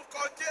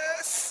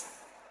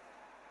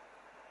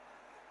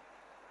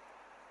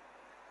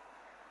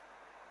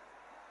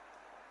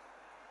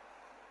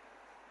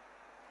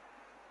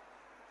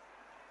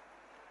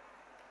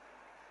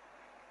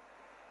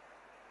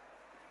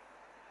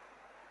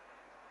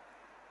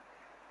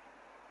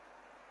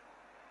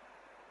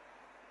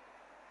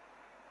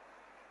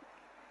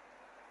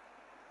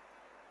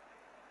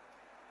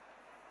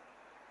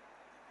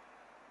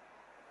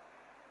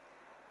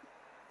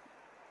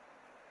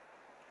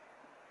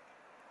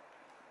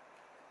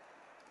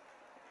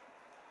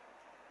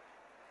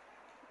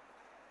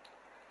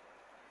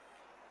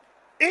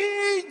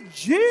 In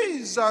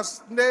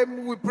Jesus'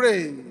 name we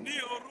pray.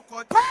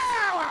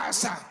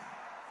 Powers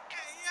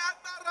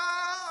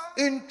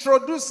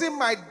introducing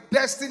my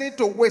destiny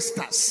to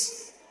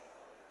wasters.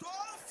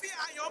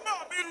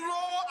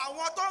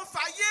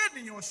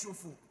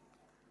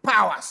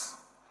 Powers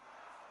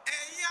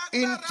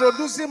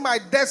introducing my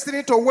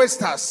destiny to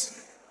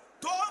wasters.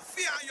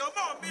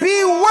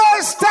 Be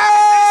wasted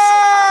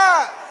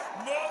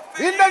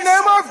in the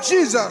name of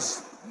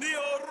Jesus.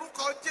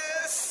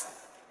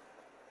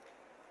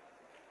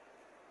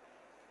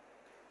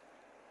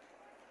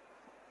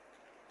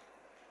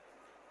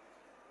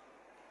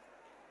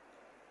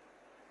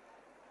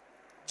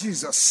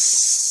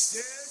 Jesus.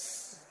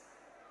 Yes.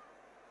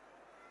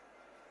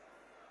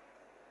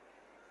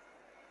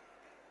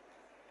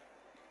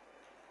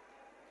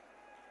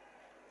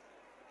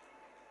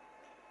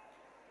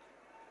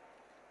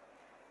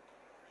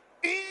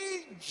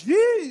 In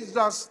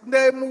Jesus'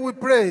 name we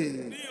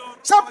pray.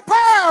 Some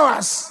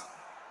powers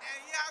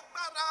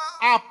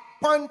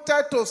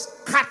appointed to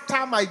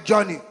scatter my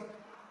journey.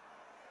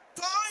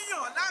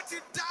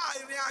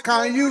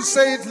 Can you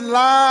say it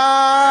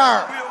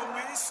loud?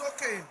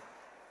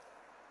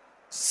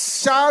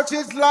 Shout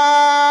it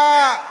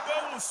loud.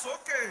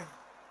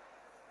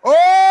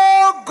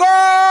 Oh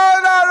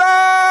God,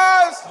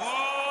 arise.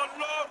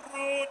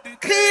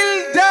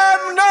 Kill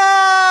them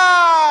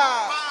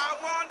now.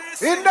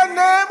 In the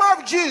name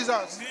of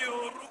Jesus.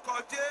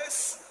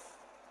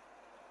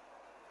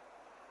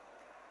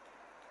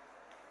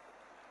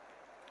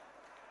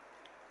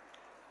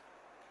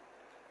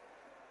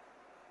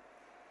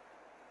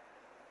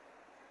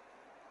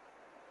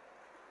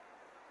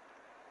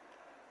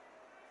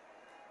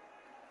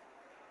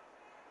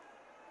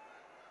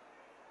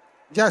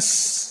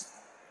 Yes.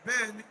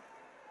 Ben.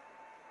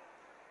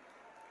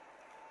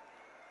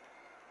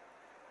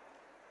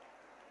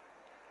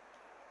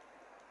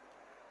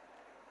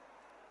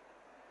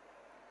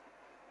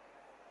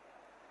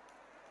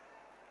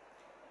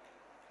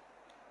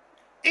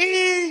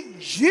 In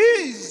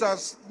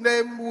Jesus'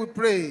 name we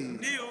pray.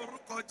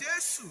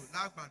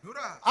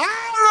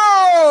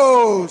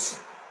 Arrows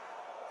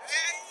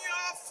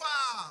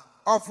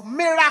of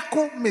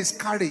miracle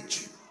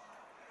miscarriage.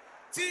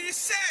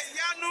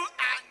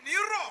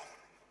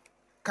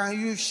 Can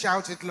you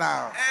shout it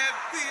loud?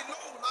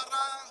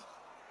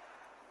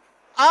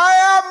 I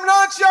am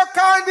not your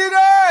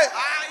candidate.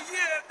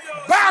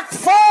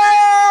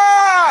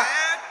 Backfire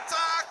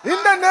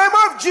in the name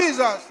of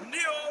Jesus.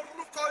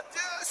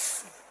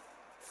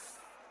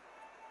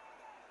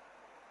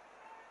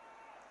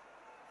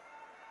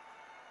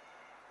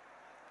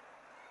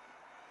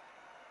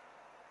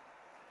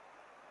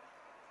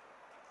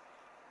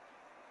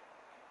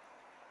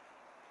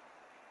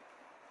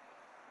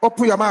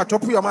 Open your mouth,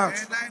 open your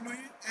mouth.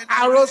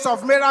 Arrows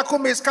of miracle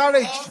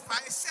miscarriage.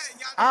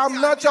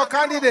 I'm not your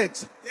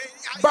candidate.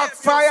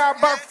 Backfire,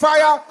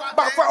 backfire,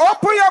 backfire.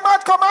 Open your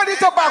mouth, command it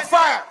to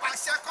backfire.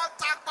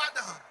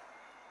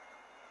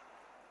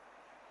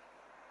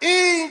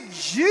 In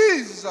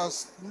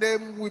Jesus'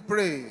 name we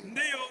pray.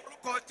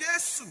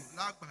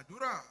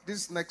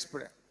 This next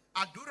prayer,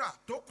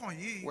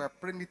 we're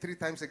praying it 3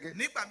 times again.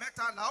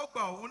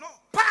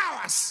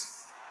 Powers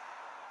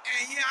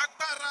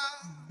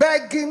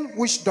begging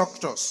witch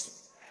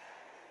doctors.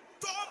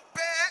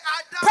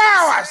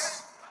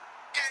 Powers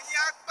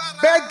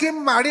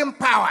begging marine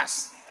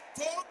powers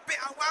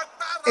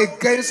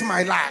against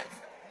my life.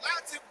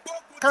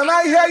 Can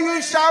I hear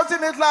you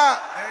shouting it loud?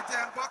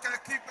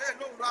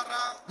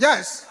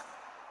 Yes.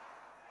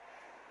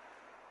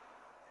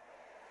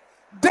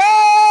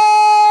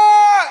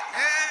 Die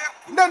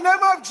in the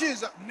name of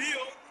Jesus.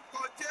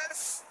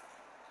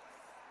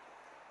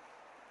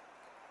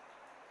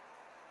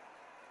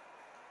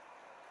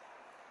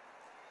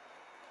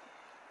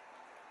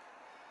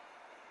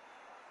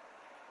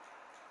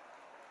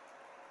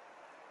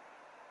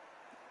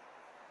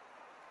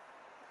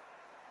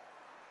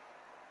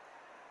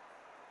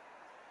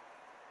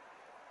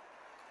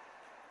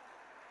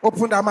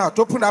 Open them out,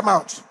 open them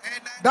out.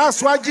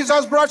 That's why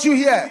Jesus brought you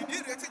here.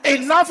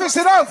 Enough is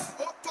enough.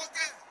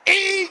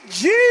 In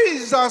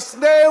Jesus'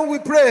 name we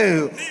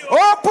pray. Open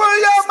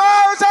your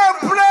mouth and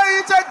pray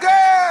it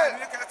again.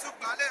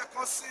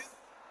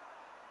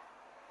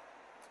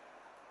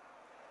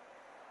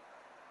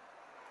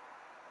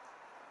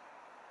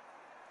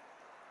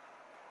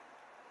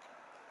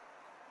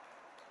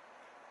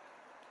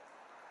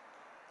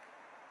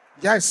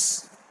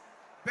 Yes.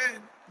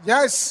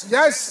 Yes,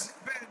 yes.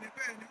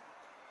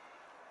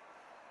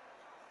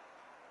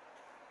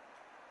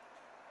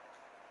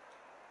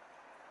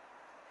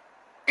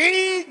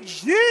 In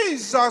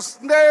Jesus'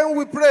 name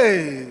we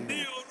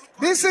pray.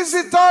 This is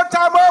the third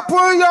time.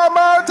 Open your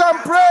mouth and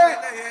pray.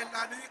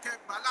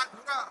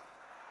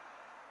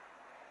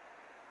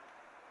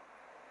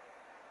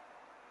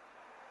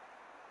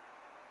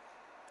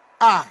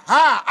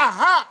 Aha,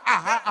 aha,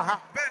 aha,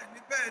 aha.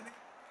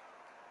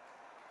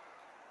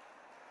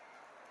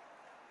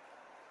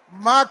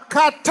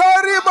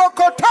 Makatori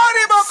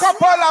mokotori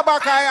mokopola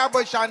bakaya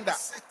boshanda.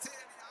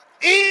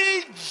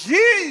 In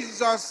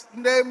Jesus'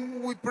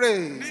 name we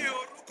pray.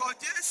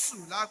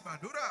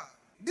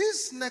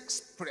 This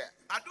next prayer,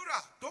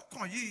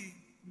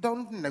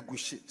 don't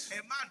negotiate.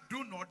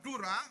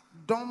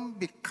 Don't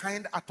be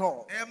kind at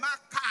all.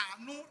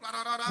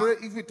 Pray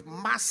with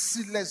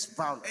merciless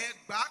violence.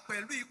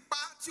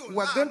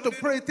 We're going to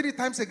pray 3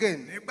 times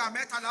again.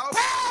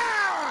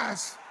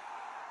 Pass!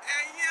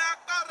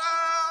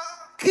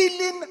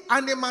 Killing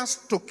animals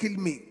to kill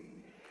me.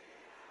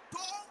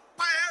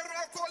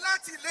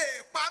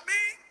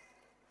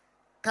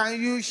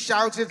 Can you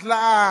shout it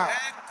loud?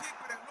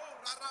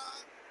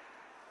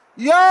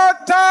 Your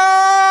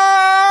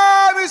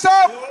time is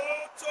up.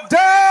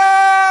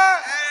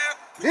 Death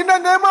in the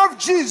name of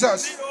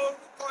Jesus.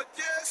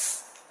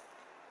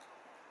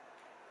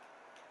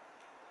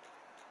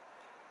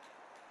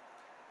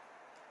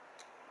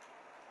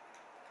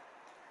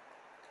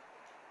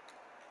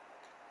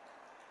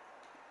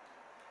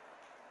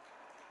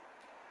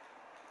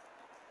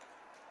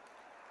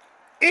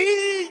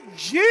 In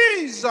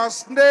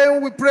Jesus'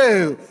 name we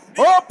pray. Open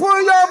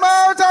your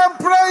mouth and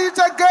pray it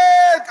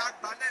again.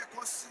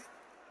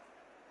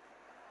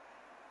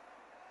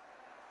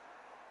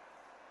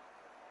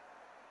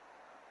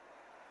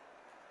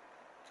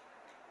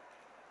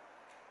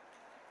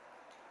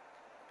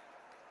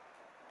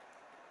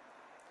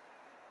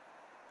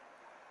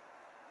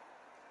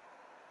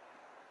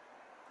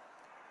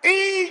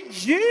 In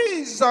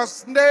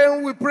Jesus'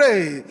 name we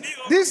pray.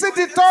 This is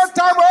the third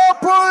time.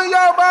 Open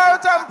your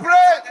mouth and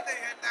pray.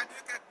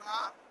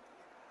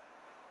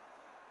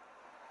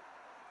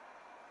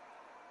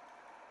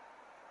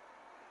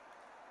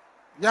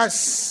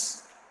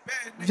 Yes.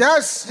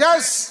 Yes,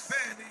 yes.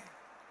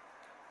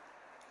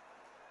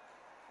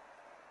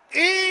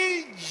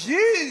 In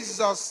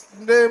Jesus'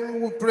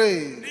 name we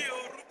pray.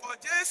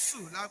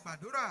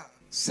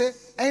 Say,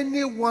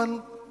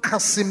 anyone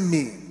cursing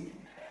me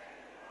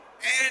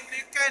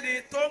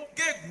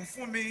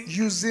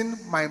using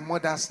my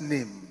mother's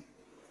name.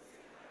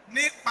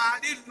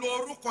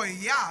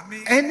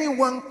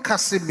 Anyone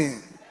cursing me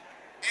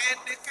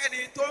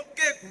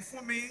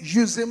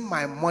using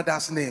my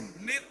mother's name.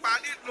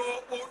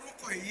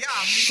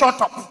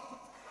 Shut up.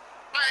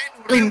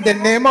 In the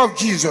name of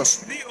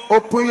Jesus.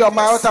 Open your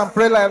mouth and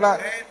pray like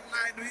that.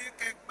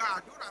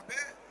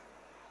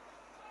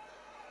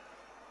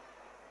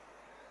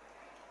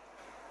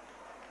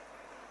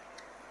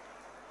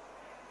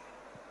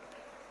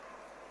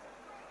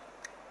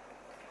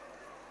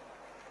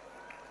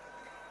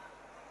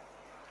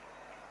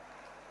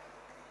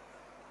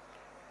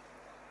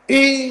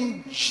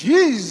 In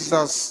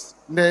Jesus'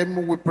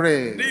 name we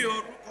pray.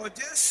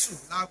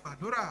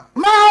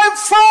 My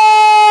Father,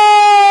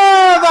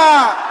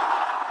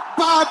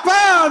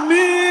 Papa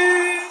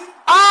mi,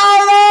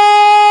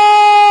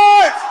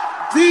 arise,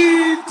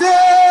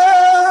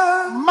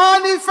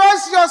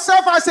 manifest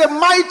yourself as a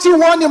mighty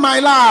one in my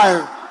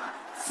life.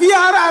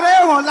 Can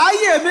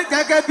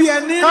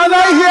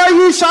I hear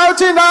you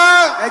shouting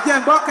out?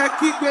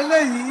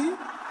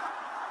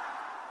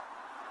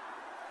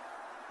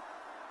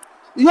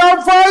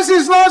 Your voice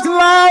is not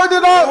loud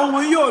enough.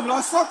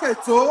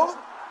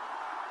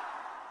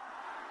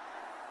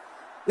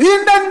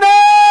 In the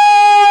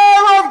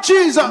name of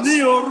Jesus.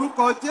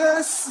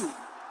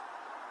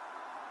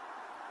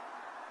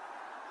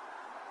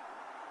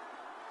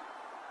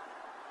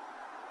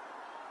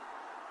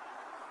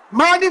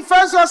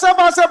 Manifest yourself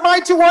as a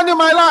mighty one in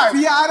my life.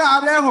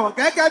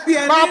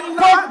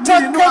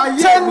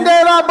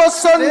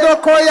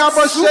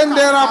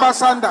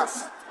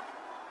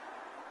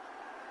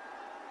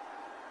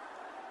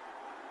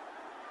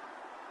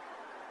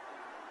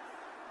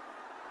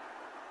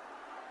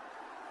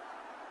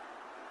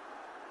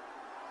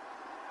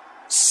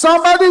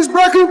 Somebody's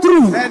breaking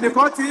through.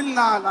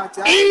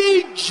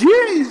 In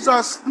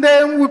Jesus'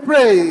 name we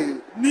pray.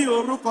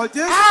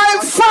 I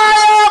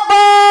fire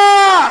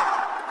back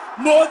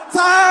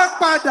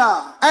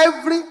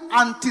every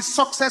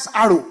anti-success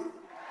arrow.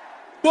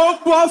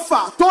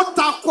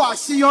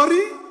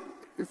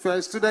 If you're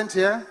a student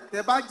here,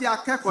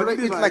 pray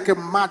it like a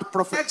mad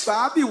prophet.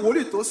 I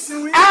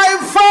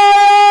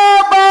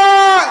fire back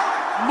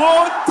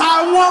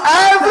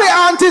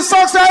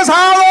anti-success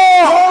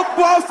arrow.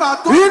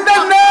 In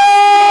the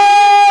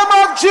name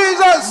of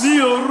Jesus. Ní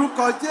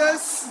orúkọ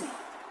Jésù.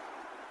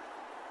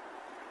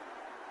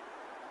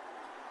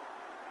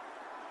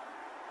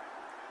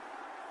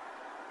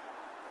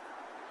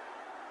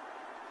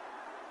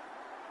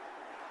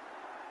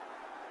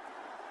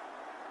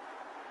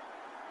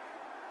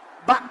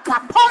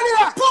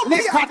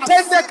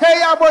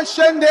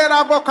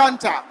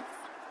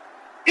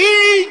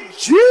 In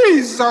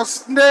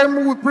Jesus'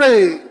 name we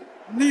pray.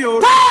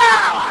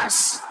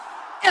 Powers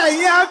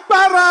Ẹ̀yin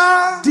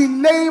agbára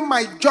delaying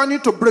my journey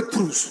to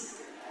breakthroughs.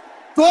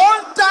 tó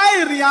ń dá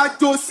ìrìn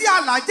àjò sí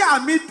àlàjá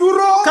mi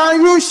dúró.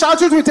 Can you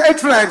shout it with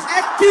hatred?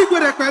 Ẹ kígbe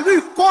rẹ̀ pẹ̀lú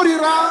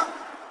ìkórìíra.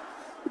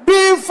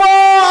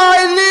 Before I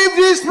leave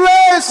this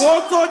place, Kó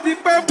tó di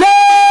pé die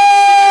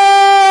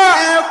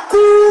ẹ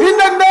kú. in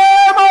the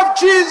name of Ní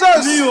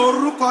Jesus.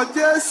 orúkọ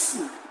Jésù.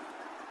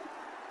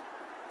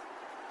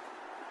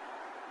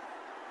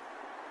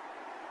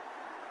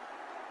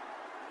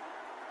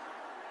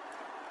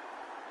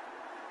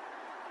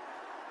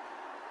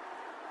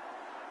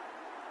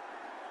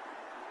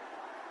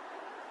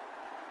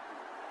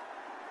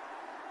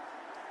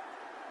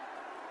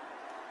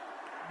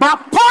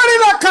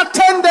 Baparila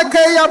katende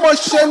keya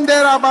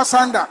boshendera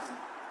basanda.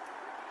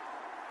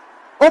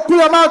 Open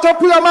your mouth,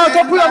 open your mouth,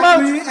 open your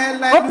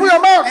mouth. Open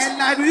your mouth.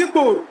 Ẹ̀lànà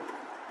ìgbò.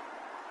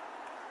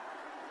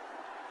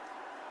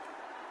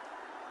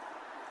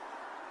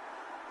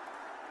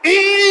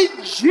 In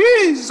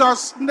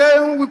Jesus'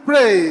 name we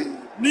pray.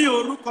 Ní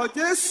orúkọ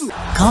Jésù.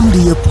 Come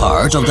be a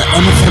part of the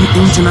MFM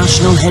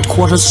International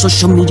Headquarters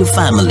social media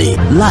family.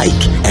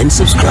 Like and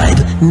subscribe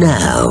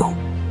now.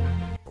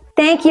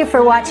 Thank you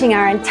for watching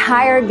our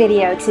entire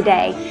video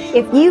today.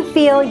 If you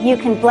feel you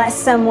can bless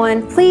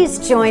someone, please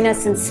join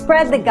us and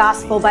spread the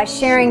gospel by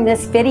sharing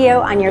this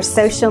video on your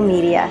social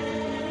media.